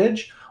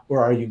disadvantage?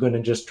 Or are you going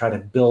to just try to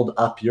build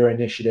up your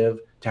initiative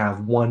to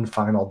have one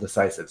final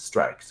decisive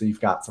strike? So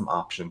you've got some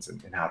options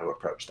in how to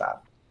approach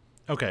that.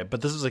 Okay, but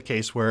this is a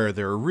case where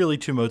there are really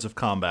two modes of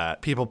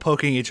combat: people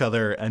poking each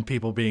other and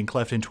people being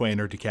cleft in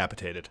twain or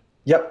decapitated.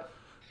 Yep.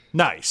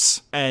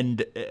 Nice.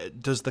 And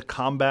does the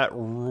combat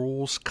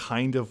rules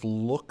kind of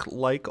look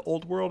like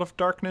Old World of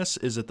Darkness?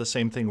 Is it the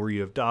same thing where you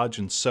have dodge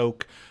and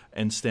soak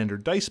and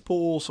standard dice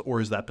pools, or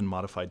has that been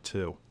modified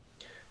too?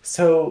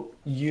 So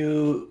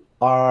you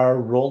are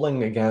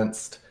rolling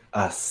against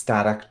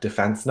static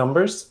defense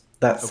numbers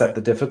that set Okay.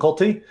 the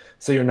difficulty.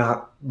 So you're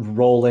not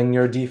rolling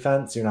your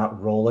defense, you're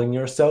not rolling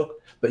your soak,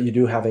 but you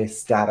do have a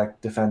static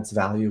defense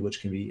value,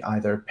 which can be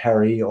either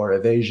parry or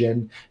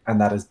evasion,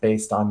 and that is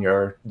based on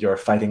your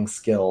fighting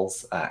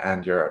skills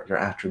and your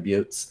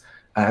attributes.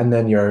 And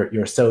then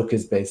your soak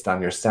is based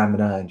on your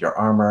stamina and your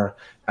armor,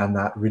 and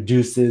that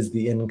reduces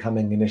the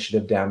incoming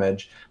initiative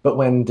damage. But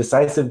when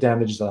decisive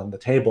damage is on the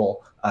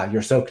table,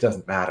 your soak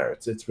doesn't matter.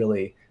 It's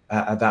really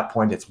at that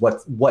point, it's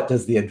what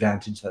does the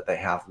advantage that they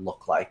have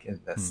look like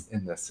in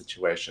this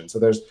situation. So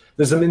there's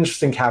some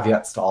interesting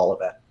caveats to all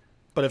of it.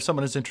 But if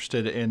someone is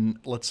interested in,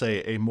 let's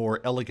say, a more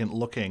elegant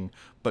looking,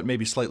 but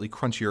maybe slightly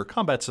crunchier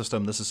combat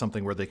system, this is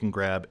something where they can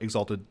grab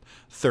Exalted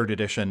 3rd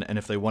Edition, and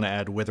if they want to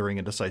add Withering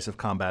and Decisive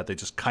Combat, they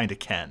just kind of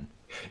can.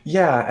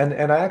 Yeah,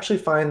 and I actually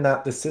find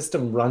that the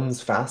system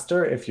runs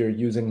faster if you're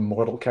using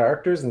mortal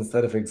characters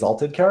instead of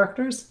exalted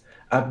characters,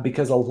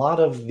 because a lot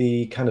of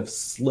the kind of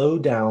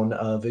slowdown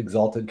of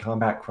Exalted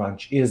Combat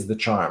Crunch is the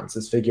charms,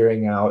 is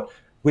figuring out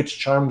which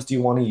charms do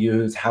you want to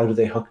use, how do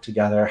they hook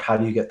together, how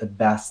do you get the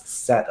best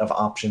set of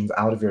options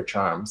out of your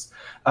charms.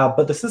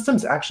 But the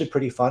system's actually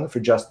pretty fun for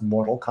just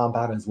mortal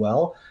combat as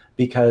well,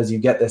 because you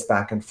get this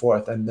back and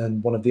forth. And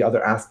then one of the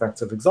other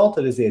aspects of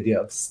Exalted is the idea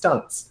of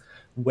stunts,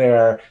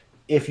 where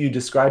if you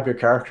describe your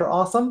character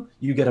awesome,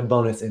 you get a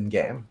bonus in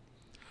game.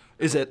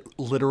 Is it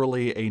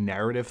literally a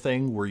narrative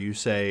thing where you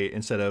say,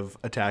 instead of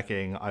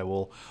attacking, I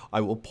will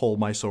pull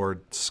my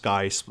sword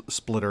Sky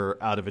Splitter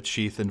out of its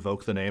sheath,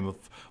 invoke the name of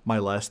my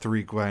last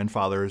 3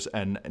 grandfathers,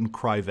 and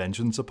cry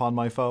vengeance upon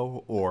my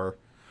foe? Or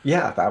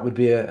Yeah, that would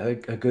be a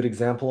good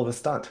example of a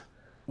stunt.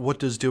 what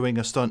does doing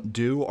a stunt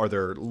do? Are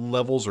there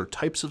levels or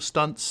types of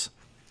stunts?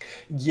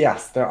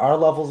 Yes, there are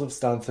levels of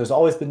stunts. There's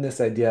always been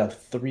this idea of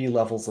three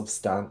levels of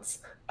stunts.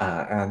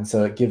 And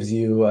so it gives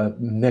you a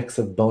mix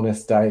of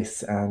bonus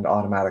dice and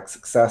automatic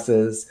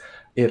successes.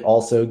 It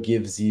also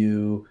gives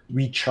you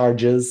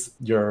recharges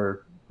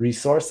your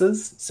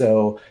resources.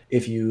 So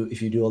if you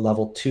do a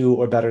level 2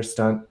 or better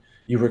stunt,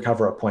 you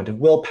recover a point of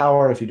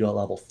willpower. If you do a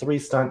level 3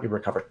 stunt, you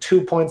recover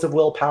 2 points of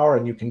willpower,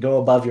 and you can go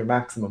above your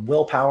maximum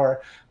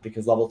willpower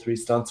because level 3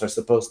 stunts are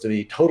supposed to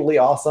be totally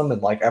awesome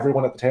and like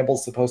everyone at the table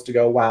is supposed to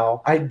go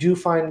wow. I do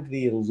find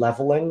the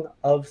leveling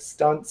of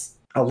stunts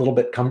a little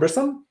bit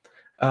cumbersome,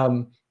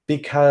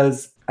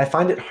 because I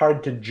find it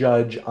hard to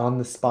judge on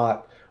the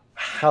spot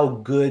how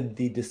good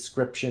the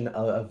description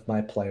of my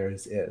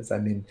players is. I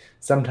mean,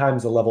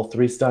 sometimes a level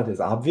 3 stunt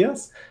is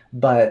obvious,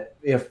 but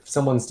if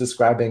someone's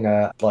describing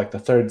like the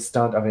third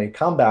stunt of a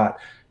combat,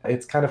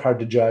 it's kind of hard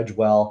to judge,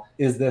 well,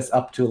 is this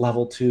up to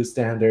level 2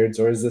 standards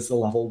or is this a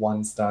level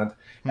 1 stunt?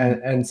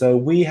 And so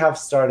we have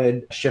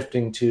started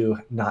shifting to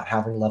not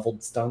having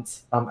leveled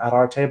stunts at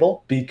our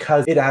table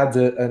because it adds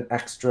an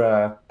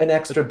extra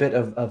bit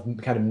of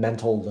kind of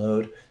mental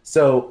load.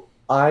 So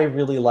I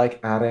really like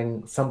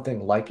adding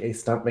something like a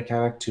stunt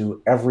mechanic to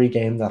every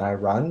game that I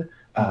run,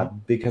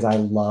 because I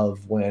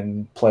love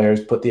when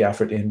players put the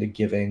effort into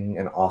giving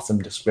an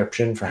awesome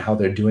description for how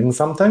they're doing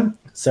something.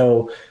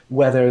 So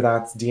whether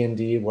that's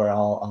D&D, where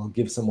I'll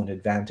give someone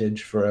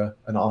advantage for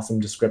an awesome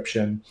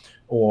description,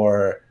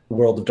 or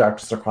World of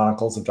Darkness or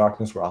Chronicles of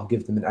Darkness, where I'll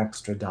give them an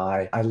extra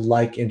die. I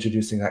like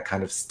introducing that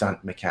kind of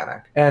stunt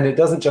mechanic. And it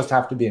doesn't just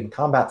have to be in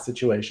combat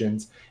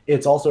situations.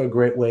 It's also a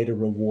great way to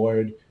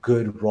reward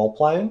good role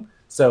playing.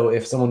 So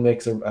if someone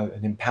makes an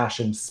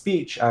impassioned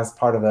speech as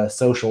part of a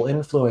social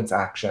influence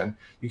action,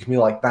 you can be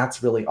like,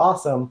 that's really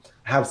awesome.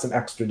 Have some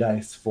extra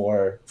dice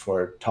for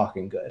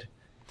talking good.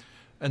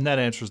 And that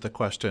answers the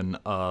question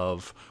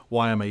of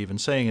why am I even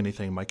saying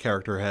anything? My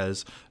character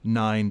has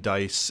 9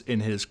 dice in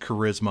his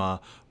charisma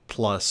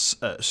plus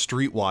a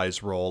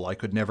streetwise roll. I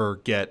could never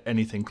get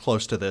anything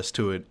close to this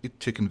to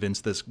convince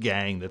this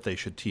gang that they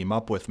should team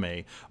up with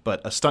me.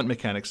 But a stunt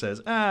mechanic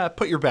says,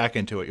 put your back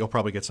into it. You'll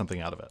probably get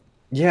something out of it.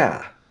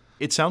 Yeah.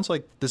 It sounds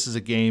like this is a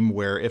game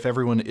where if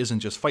everyone isn't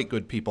just fight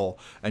good people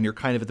and you're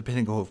kind of at the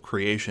pinnacle of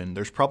creation,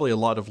 there's probably a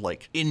lot of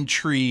like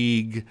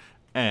intrigue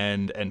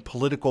and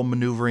political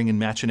maneuvering and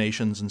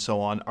machinations and so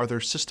on. Are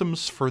there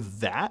systems for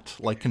that,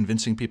 like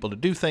convincing people to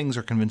do things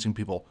or convincing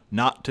people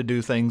not to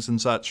do things and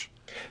such?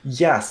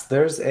 Yes,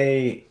 there's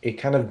a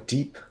kind of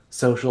deep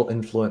social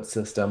influence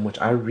system, which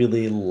I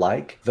really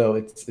like, though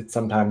it's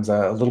sometimes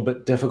a little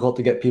bit difficult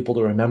to get people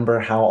to remember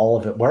how all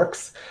of it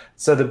works.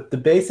 So the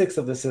basics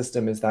of the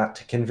system is that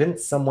to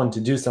convince someone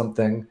to do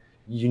something,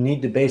 you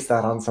need to base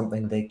that on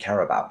something they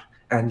care about.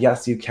 And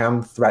yes, you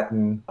can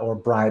threaten or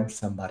bribe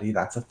somebody,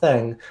 that's a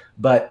thing,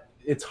 but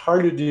it's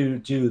harder to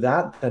do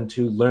that than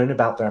to learn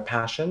about their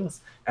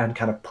passions and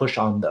kind of push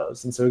on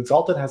those. And so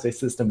Exalted has a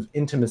system of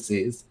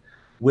intimacies,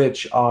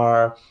 which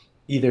are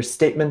either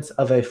statements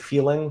of a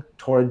feeling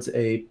towards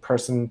a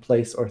person,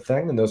 place, or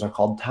thing, and those are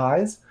called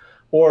ties,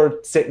 or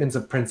statements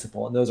of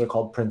principle, and those are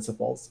called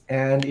principles.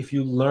 And if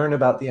you learn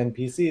about the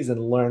NPCs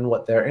and learn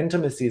what their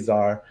intimacies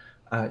are,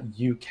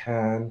 you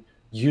can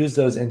use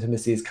those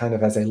intimacies kind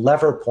of as a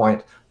lever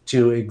point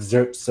to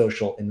exert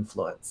social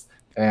influence.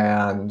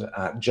 And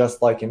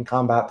just like in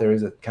combat, there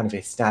is a kind of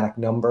a static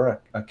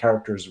number, a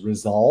character's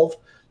resolve,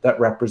 that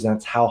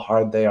represents how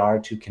hard they are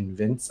to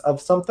convince of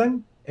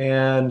something.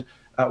 And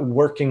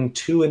working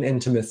to an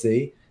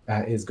intimacy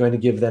is going to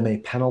give them a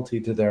penalty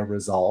to their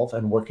resolve,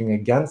 and working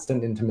against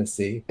an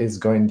intimacy is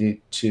going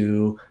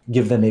to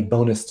give them a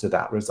bonus to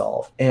that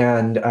resolve.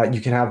 And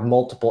you can have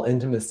multiple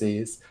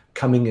intimacies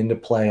coming into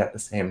play at the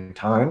same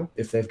time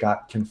if they've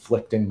got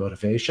conflicting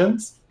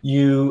motivations.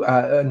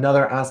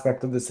 Another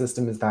aspect of the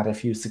system is that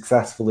if you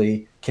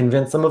successfully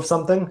convince them of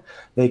something,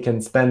 they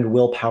can spend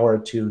willpower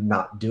to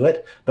not do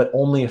it, but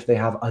only if they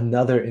have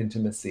another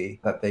intimacy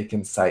that they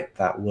can cite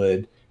that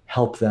would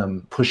help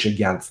them push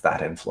against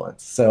that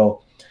influence.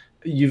 So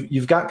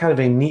you've got kind of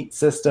a neat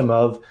system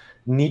of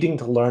needing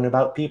to learn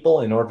about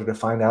people in order to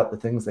find out the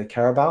things they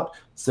care about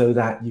so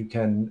that you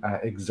can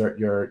exert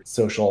your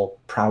social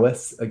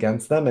prowess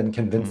against them and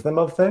convince them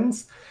of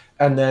things.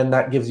 And then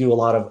that gives you a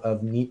lot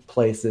of neat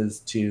places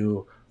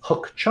to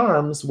hook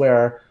charms,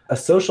 where a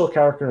social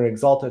character in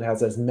Exalted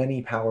has as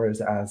many powers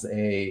as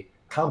a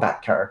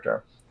combat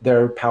character.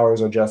 Their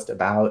powers are just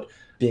about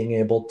being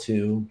able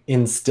to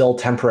instill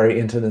temporary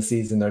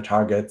intimacies in their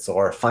targets,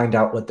 or find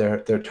out what their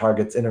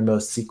target's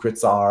innermost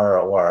secrets are,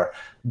 or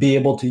be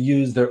able to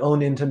use their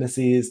own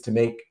intimacies to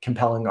make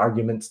compelling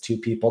arguments to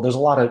people. There's a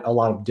lot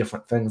of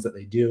different things that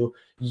they do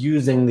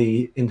using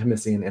the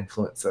intimacy and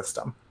influence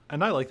system.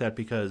 And I like that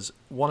because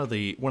one of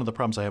the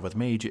problems I have with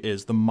Mage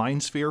is the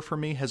mind sphere for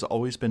me has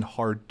always been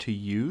hard to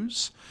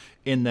use,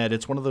 in that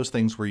it's one of those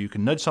things where you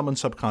can nudge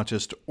someone's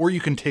subconscious or you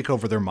can take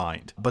over their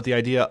mind. But the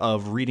idea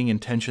of reading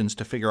intentions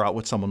to figure out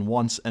what someone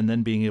wants and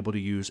then being able to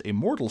use a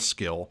mortal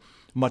skill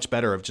much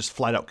better of just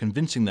flat out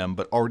convincing them,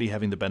 but already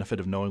having the benefit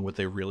of knowing what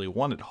they really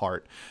want at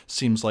heart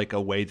seems like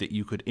a way that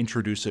you could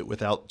introduce it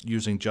without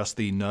using just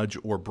the nudge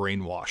or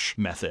brainwash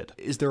method.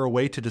 Is there a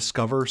way to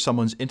discover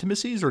someone's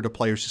intimacies, or do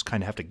players just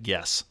kind of have to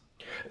guess?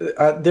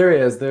 There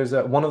is. There's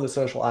one of the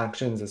social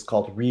actions is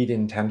called read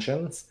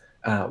intentions,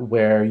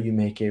 where you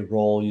make a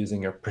roll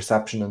using your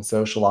perception and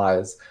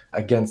socialize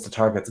against the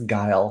target's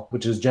guile,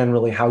 which is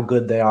generally how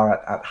good they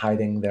are at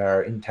hiding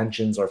their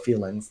intentions or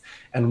feelings.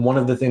 And one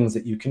of the things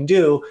that you can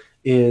do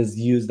is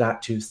use that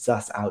to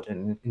suss out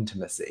an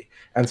intimacy.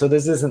 And so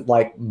this isn't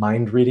like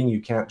mind reading. You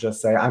can't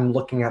just say, I'm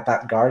looking at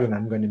that guard and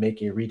I'm going to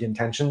make a read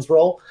intentions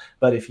roll.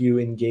 But if you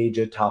engage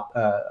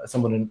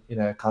someone in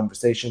a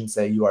conversation,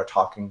 say you are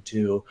talking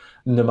to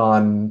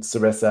Naman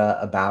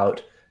Sarissa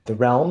about the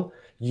realm,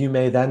 you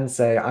may then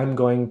say, I'm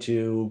going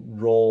to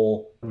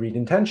roll read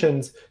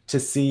intentions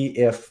to see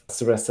if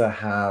Sarissa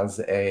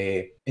has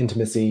a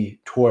intimacy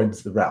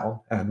towards the realm,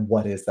 and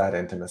what is that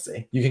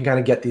intimacy. You can kind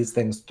of get these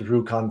things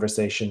through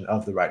conversation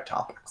of the right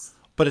topics.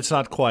 But it's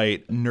not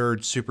quite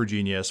nerd super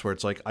genius where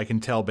it's like, I can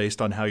tell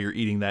based on how you're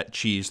eating that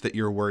cheese that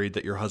you're worried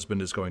that your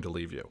husband is going to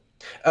leave you.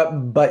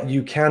 But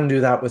you can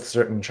do that with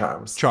certain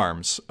charms.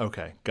 Charms.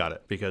 Okay, got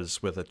it.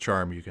 Because with a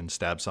charm, you can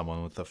stab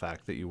someone with the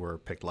fact that you were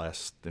picked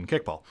last in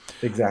kickball.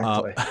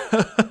 Exactly.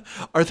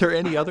 Are there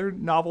any other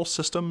novel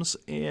systems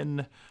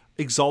in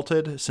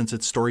Exalted? Since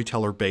it's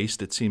storyteller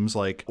based, it seems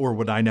like, or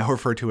what I now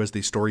refer to as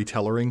the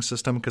storytellering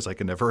system, because I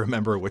can never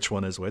remember which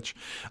one is which.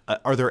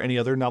 Are there any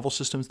other novel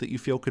systems that you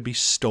feel could be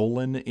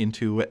stolen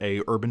into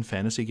a urban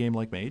fantasy game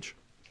like Mage?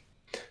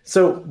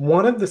 So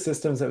one of the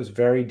systems that was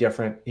very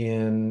different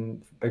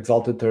in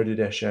Exalted 3rd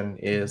Edition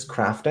is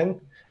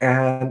crafting.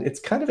 And it's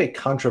kind of a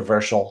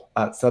controversial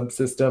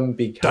subsystem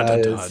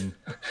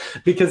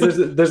because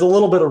there's a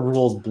little bit of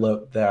rules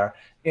bloat there.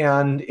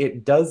 And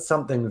it does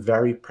something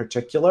very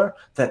particular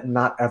that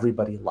not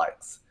everybody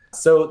likes.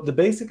 So the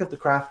basic of the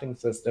crafting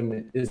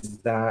system is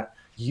that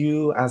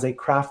you, as a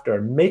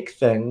crafter, make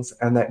things,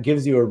 and that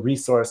gives you a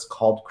resource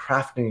called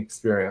crafting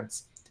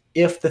experience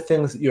if the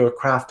things that you have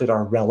crafted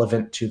are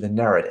relevant to the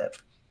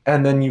narrative.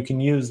 And then you can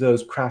use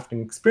those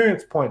crafting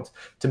experience points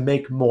to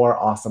make more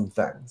awesome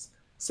things.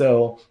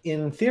 So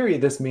in theory,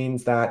 this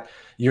means that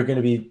you're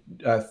going to be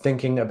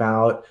thinking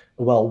about,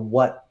 well,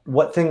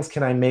 what things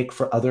can I make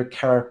for other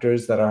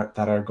characters that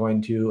are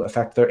going to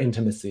affect their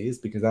intimacies,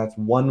 because that's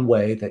one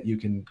way that you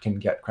can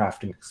get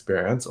crafting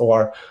experience.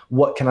 Or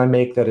what can I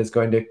make that is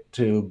going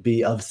to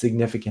be of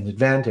significant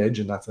advantage,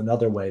 and that's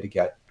another way to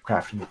get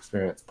crafting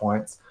experience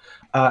points.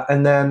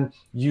 And then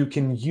you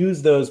can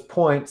use those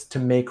points to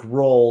make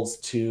rolls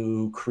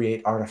to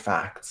create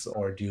artifacts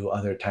or do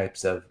other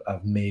types of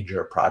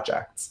major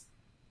projects.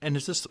 And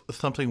is this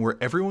something where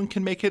everyone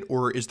can make it,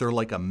 or is there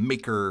like a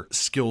maker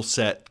skill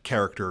set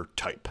character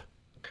type?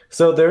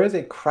 So there is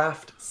a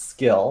craft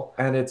skill,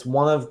 and it's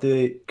one of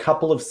the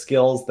couple of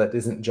skills that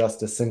isn't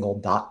just a single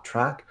dot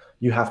track.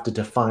 You have to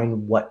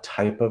define what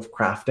type of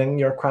crafting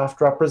your craft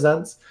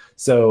represents.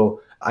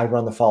 So I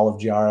run the Fall of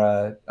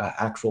Giara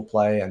actual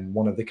play, and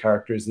one of the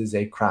characters is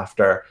a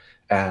crafter,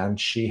 and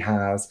she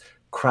has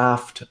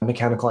craft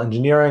mechanical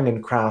engineering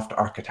and craft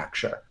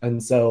architecture.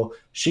 And so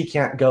she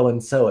can't go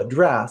and sew a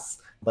dress,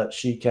 but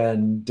she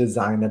can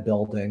design a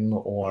building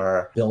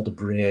or build a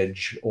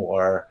bridge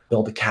or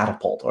build a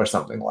catapult or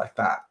something like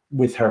that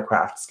with her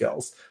craft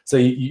skills. So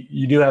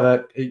you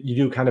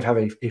do kind of have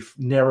a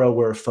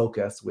narrower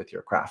focus with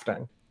your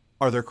crafting.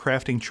 Are there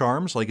crafting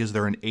charms? Like, is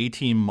there an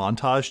A-team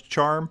montage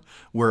charm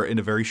where in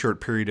a very short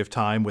period of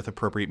time with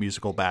appropriate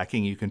musical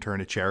backing, you can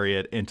turn a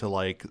chariot into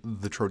like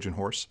the Trojan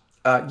horse?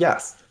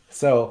 Yes.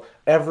 So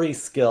every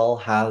skill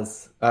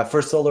has,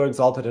 for Solar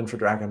Exalted and for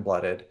Dragon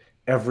Blooded,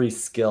 every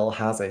skill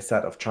has a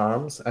set of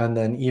charms. And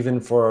then even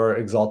for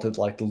Exalted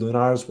like the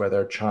Lunars, where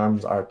their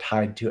charms are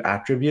tied to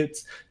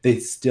attributes, they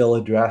still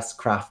address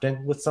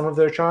crafting with some of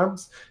their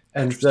charms.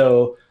 And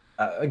so,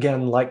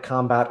 again, like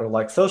combat or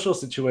like social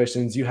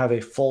situations, you have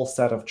a full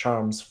set of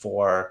charms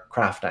for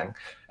crafting.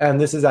 And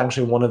this is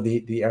actually one of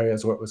the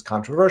areas where it was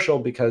controversial,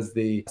 because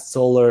the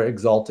Solar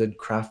Exalted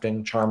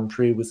crafting charm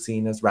tree was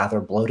seen as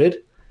rather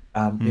bloated.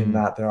 In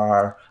that there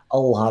are a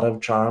lot of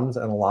charms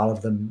and a lot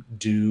of them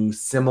do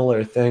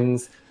similar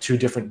things to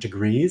different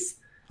degrees.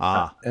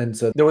 And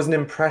so there was an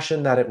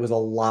impression that it was a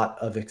lot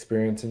of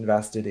experience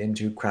invested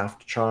into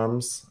craft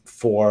charms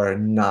for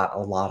not a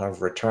lot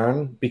of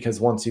return,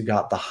 because once you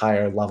got the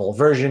higher level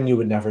version, you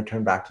would never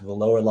turn back to the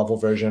lower level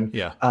version.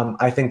 Yeah.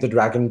 I think the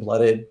Dragon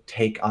Blooded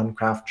take on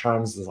craft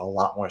charms is a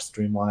lot more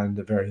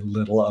streamlined, very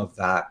little of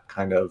that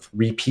kind of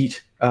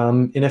repeat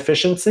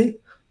inefficiency.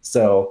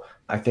 So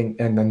I think,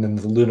 and then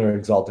the Lunar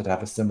Exalted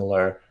have a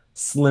similar,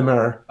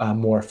 slimmer,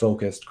 more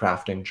focused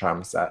crafting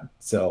charm set.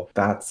 So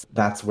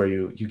that's where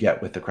you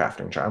get with the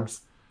crafting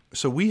charms.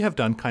 So we have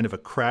done kind of a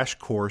crash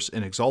course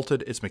in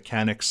Exalted, its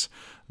mechanics,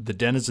 the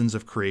denizens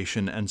of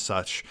creation and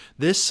such.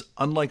 This,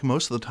 unlike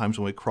most of the times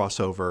when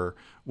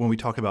we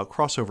talk about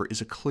crossover, is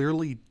a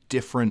clearly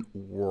different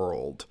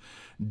world.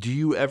 Do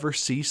you ever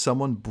see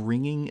someone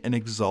bringing an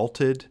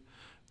Exalted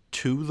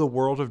to the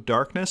world of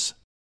darkness?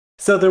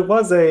 So there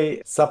was a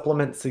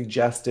supplement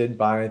suggested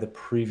by the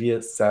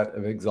previous set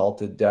of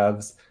Exalted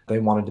devs. They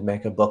wanted to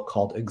make a book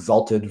called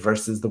Exalted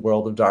versus the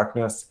World of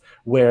Darkness,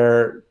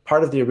 where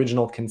part of the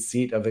original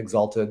conceit of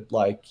Exalted,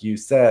 like you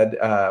said,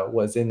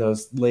 was in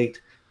those late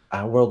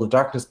World of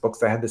Darkness books.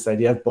 They had this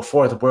idea of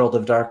before the World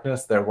of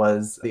Darkness, there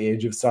was the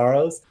Age of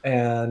Sorrows,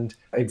 and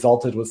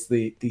Exalted was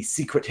the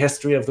secret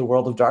history of the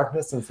World of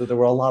Darkness, and so there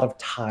were a lot of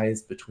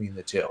ties between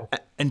the two.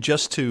 And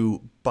just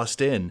to bust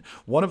in,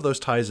 one of those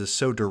ties is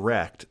so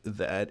direct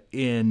that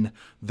in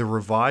the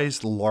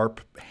revised LARP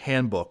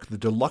handbook, the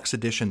deluxe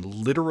edition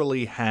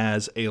literally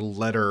has a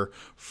letter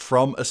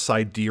from a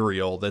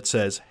sidereal that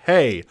says,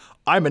 "Hey,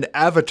 I'm an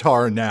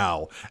avatar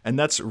now." And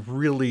that's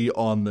really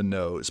on the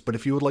nose. But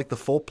if you would like the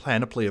full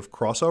panoply of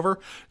crossover,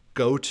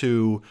 go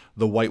to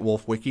the White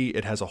Wolf Wiki.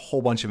 It has a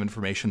whole bunch of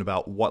information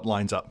about what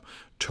lines up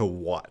to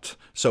what.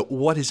 So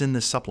what is in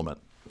this supplement?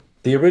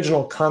 The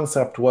original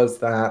concept was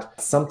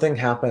that something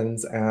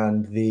happens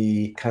and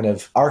the kind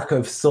of arc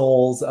of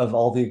souls of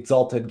all the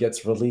Exalted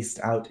gets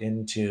released out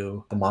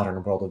into the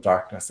modern world of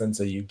darkness. And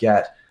so you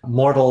get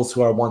mortals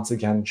who are once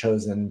again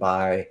chosen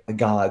by the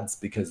gods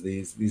because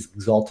these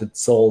Exalted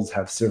souls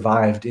have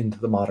survived into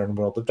the modern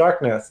world of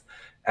darkness.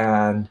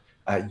 And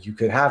you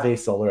could have a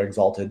solar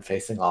Exalted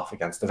facing off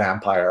against a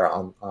vampire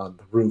on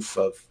the roof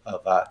of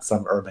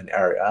some urban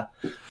area,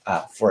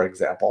 for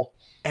example.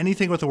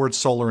 Anything with the word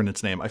solar in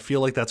its name, I feel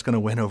like that's going to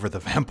win over the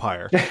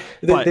vampire.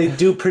 They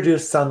do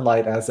produce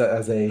sunlight as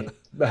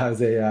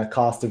a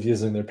cost of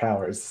using their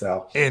powers.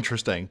 So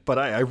interesting. But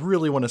I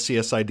really want to see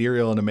a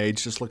sidereal and a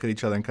mage just look at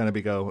each other and kind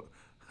of go,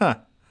 huh.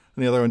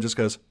 And the other one just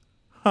goes,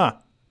 huh.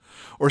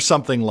 Or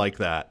something like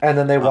that. And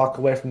then they walk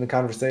away from the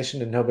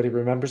conversation and nobody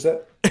remembers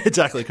it.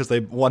 Exactly, because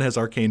one has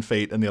arcane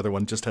fate and the other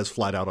one just has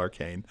flat out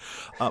arcane.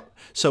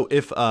 So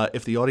if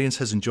the audience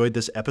has enjoyed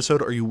this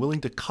episode, are you willing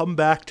to come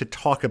back to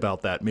talk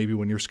about that? Maybe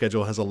when your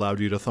schedule has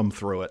allowed you to thumb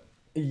through it.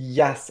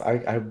 Yes,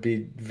 I'd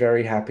be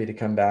very happy to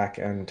come back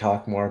and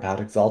talk more about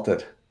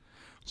Exalted.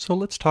 So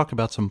let's talk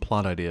about some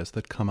plot ideas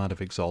that come out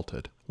of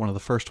Exalted. One of the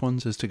first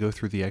ones is to go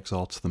through the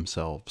Exalts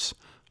themselves.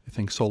 I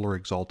think Solar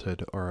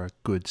Exalted are a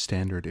good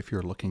standard if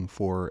you're looking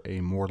for a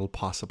mortal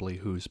possibly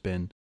who's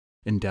been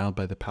endowed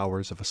by the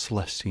powers of a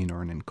Celestine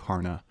or an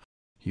Incarna.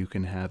 You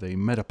can have a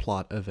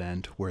metaplot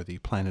event where the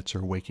planets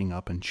are waking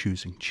up and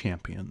choosing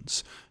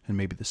champions, and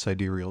maybe the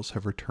sidereals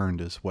have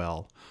returned as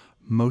well.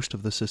 Most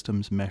of the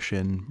systems mesh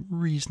in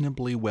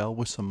reasonably well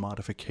with some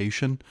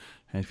modification,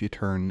 and if you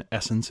turn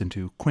essence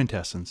into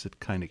quintessence, it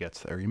kind of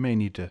gets there. You may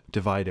need to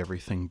divide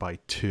everything by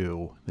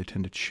 2. They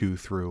tend to chew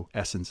through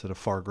essence at a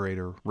far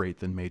greater rate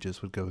than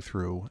mages would go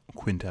through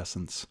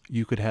quintessence.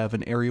 You could have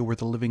an area where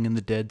the living and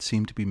the dead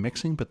seem to be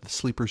mixing, but the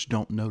sleepers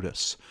don't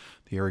notice.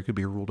 The area could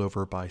be ruled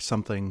over by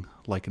something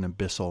like an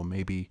abyssal,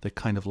 maybe that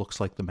kind of looks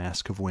like the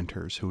Mask of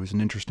Winters, who is an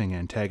interesting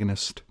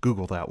antagonist.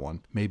 Google that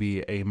one.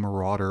 Maybe a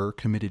marauder,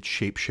 committed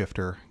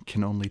shapeshifter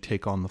can only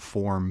take on the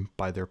form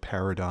by their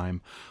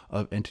paradigm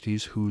of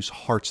entities whose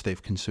hearts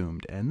they've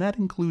consumed, and that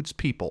includes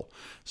people.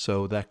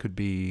 So that could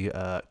be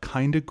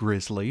kind of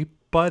grisly,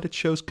 but it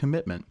shows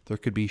commitment. There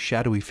could be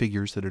shadowy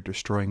figures that are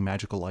destroying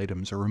magical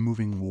items or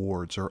removing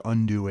wards or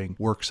undoing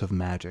works of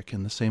magic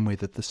in the same way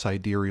that the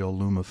sidereal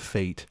loom of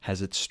fate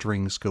has its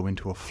strings go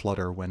into a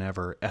flutter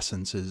whenever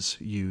essence is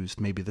used.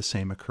 Maybe the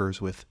same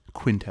occurs with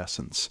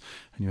quintessence.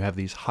 And you have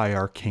these high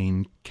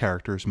arcane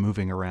characters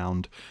moving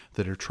around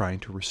that are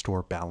trying to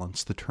restore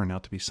balance that turn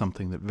out to be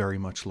something that very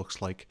much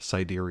looks like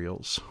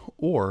sidereals.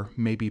 Or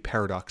maybe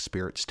paradox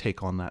spirits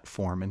take on that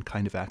form and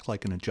kind of act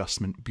like an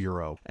adjustment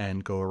bureau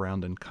and go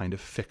around and kind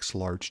of fix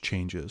large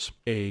changes.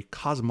 A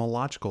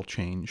cosmological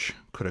change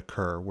could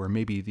occur where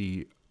maybe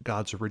the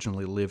gods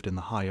originally lived in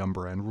the High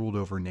Umbra and ruled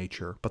over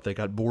nature, but they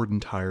got bored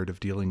and tired of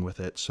dealing with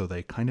it, so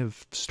they kind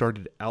of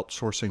started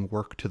outsourcing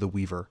work to the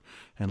Weaver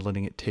and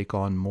letting it take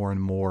on more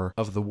and more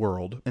of the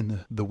world,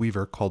 and the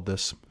Weaver called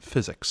this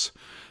physics.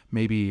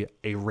 Maybe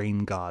a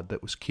rain god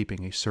that was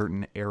keeping a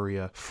certain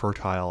area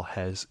fertile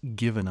has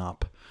given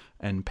up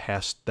and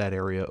passed that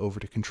area over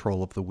to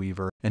control of the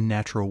Weaver, and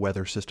natural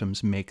weather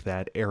systems make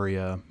that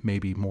area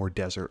maybe more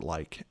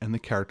desert-like, and the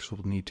characters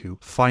will need to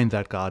find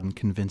that god and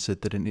convince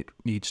it that it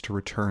needs to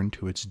return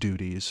to its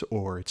duties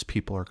or its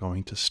people are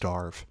going to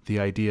starve. The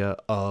idea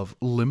of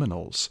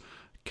liminals,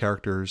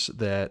 characters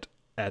that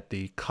at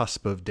the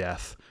cusp of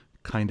death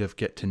kind of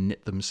get to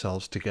knit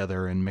themselves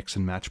together and mix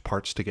and match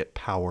parts to get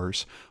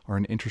powers, are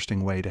an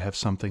interesting way to have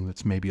something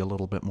that's maybe a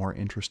little bit more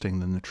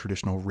interesting than the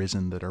traditional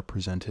Risen that are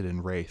presented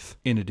in Wraith.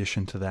 In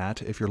addition to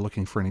that, if you're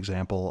looking for an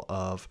example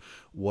of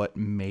what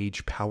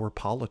mage power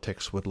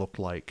politics would look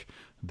like,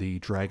 the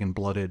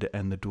dragon-blooded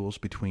and the duels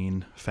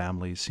between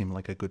families seem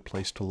like a good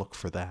place to look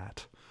for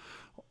that.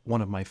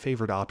 One of my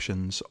favorite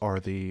options are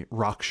the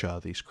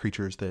Raksha, these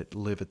creatures that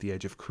live at the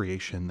edge of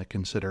creation that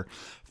consider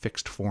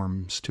fixed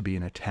forms to be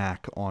an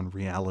attack on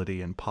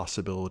reality and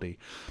possibility.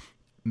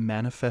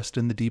 manifest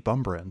in the Deep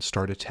Umbra and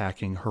start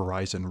attacking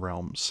Horizon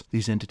realms.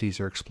 These entities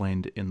are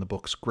explained in the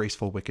books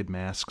Graceful Wicked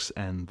Masks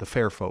and The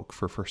Fair Folk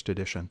for first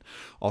edition.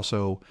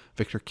 Also,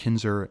 Victor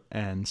Kinzer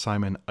and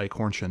Simon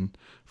Eichhornchen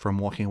from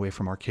Walking Away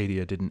from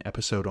Arcadia did an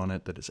episode on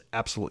it that is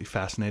absolutely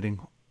fascinating.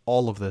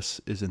 All of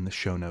this is in the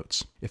show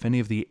notes. If any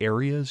of the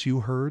areas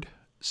you heard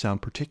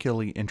sound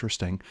particularly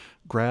interesting,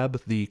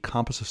 grab the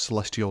Compass of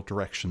Celestial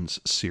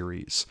Directions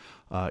series.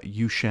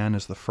 Yushan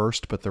is the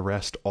first, but the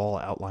rest all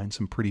outline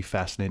some pretty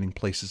fascinating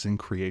places in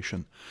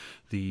creation.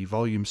 The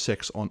Volume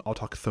 6 on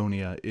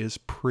Autochthonia is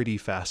pretty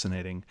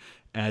fascinating,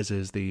 as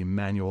is the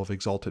Manual of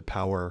Exalted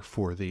Power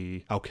for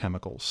the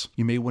Alchemicals.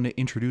 You may want to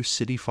introduce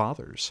City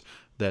Fathers,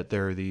 that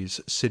there are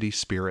these city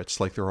spirits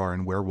like there are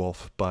in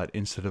Werewolf, but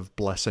instead of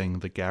blessing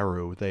the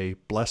Garou, they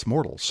bless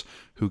mortals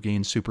who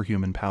gain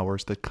superhuman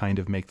powers that kind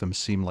of make them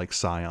seem like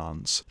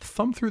scions.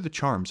 Thumb through the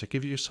charms. It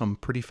gives you some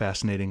pretty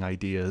fascinating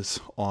ideas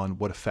on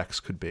what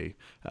effects could be.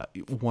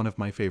 One of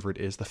my favorite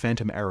is the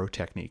Phantom Arrow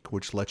technique,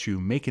 which lets you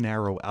make an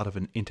arrow out of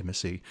an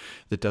intimacy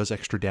that does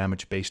extra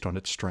damage based on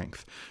its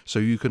strength. So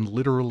you can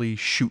literally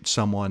shoot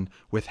someone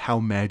with how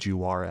mad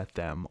you are at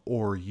them,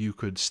 or you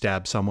could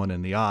stab someone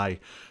in the eye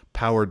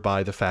powered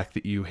by the fact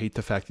that you hate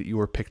the fact that you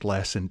were picked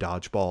last in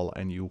dodgeball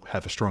and you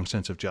have a strong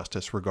sense of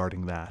justice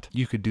regarding that.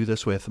 You could do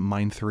this with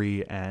Mind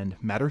 3 and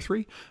Matter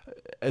 3.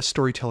 A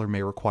storyteller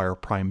may require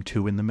Prime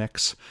 2 in the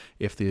mix.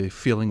 If the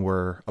feeling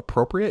were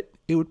appropriate,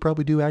 it would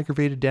probably do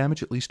aggravated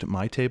damage, at least at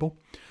my table.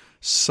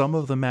 Some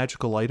of the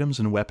magical items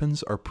and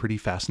weapons are pretty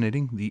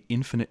fascinating. The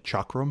Infinite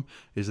Chakram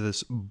is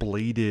this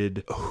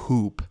bladed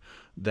hoop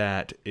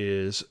that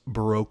is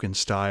Baroque in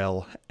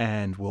style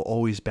and will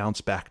always bounce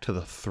back to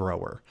the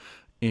thrower.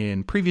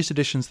 In previous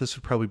editions, this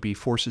would probably be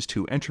Forces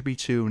 2, Entropy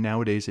 2.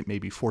 Nowadays, it may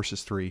be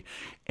Forces 3,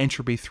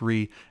 Entropy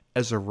 3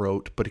 as a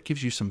rote, but it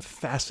gives you some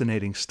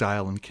fascinating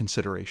style and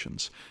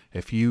considerations.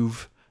 If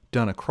you've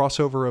done a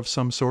crossover of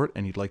some sort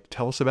and you'd like to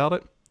tell us about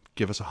it,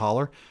 give us a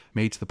holler.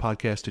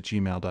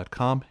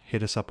 magethepodcast@gmail.com.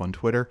 Hit us up on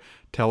Twitter.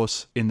 Tell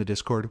us in the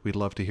Discord. We'd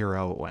love to hear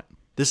how it went.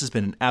 This has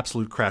been an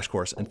absolute crash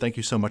course, and thank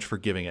you so much for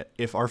giving it.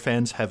 If our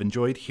fans have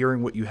enjoyed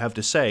hearing what you have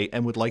to say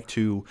and would like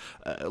to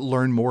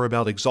learn more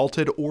about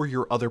Exalted or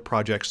your other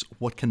projects,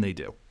 what can they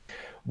do?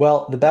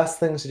 Well, the best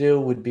thing to do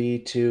would be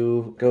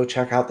to go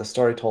check out the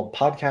Story Told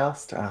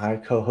podcast. I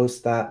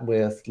co-host that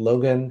with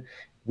Logan.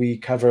 We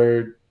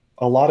cover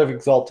a lot of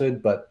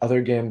Exalted, but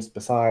other games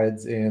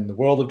besides in the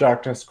World of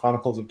Darkness,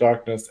 Chronicles of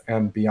Darkness,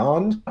 and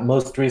beyond.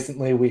 Most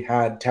recently, we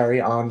had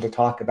Terry on to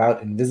talk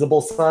about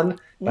Invisible Sun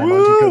by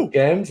Monty Cook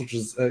Games, which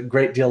was a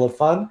great deal of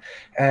fun.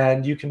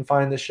 And you can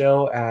find the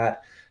show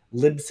at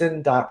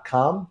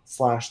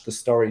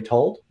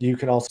libsyn.com/thestorytold. You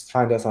can also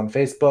find us on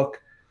Facebook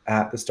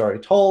at The Story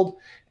Told,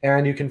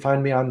 and you can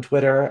find me on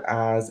Twitter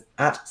as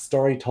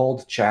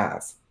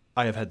 @StoryToldChazz.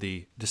 I have had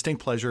the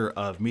distinct pleasure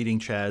of meeting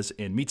Chazz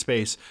in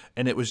Meatspace,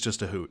 and it was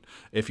just a hoot.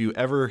 If you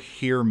ever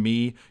hear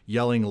me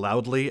yelling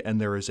loudly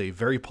and there is a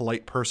very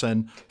polite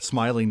person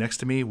smiling next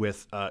to me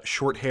with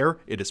short hair,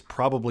 it is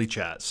probably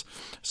Chazz.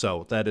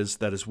 So that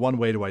is one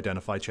way to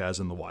identify Chazz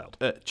in the wild.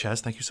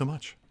 Chazz, thank you so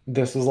much.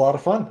 This was a lot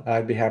of fun.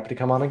 I'd be happy to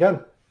come on again.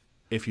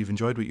 If you've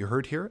enjoyed what you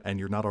heard here and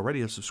you're not already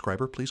a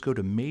subscriber, please go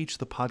to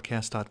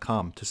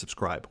magethepodcast.com to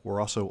subscribe.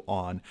 We're also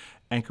on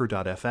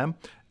anchor.fm,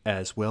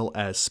 as well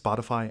as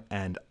Spotify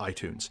and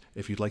iTunes.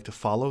 If you'd like to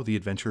follow the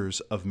adventures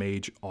of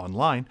Mage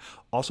online,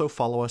 also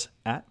follow us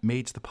at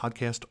Mage the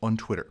Podcast on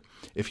Twitter.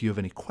 If you have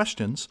any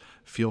questions,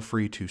 feel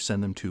free to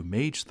send them to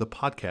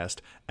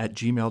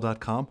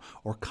magethepodcast@gmail.com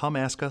or come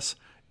ask us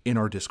in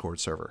our Discord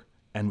server.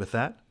 And with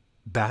that,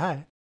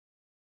 bye.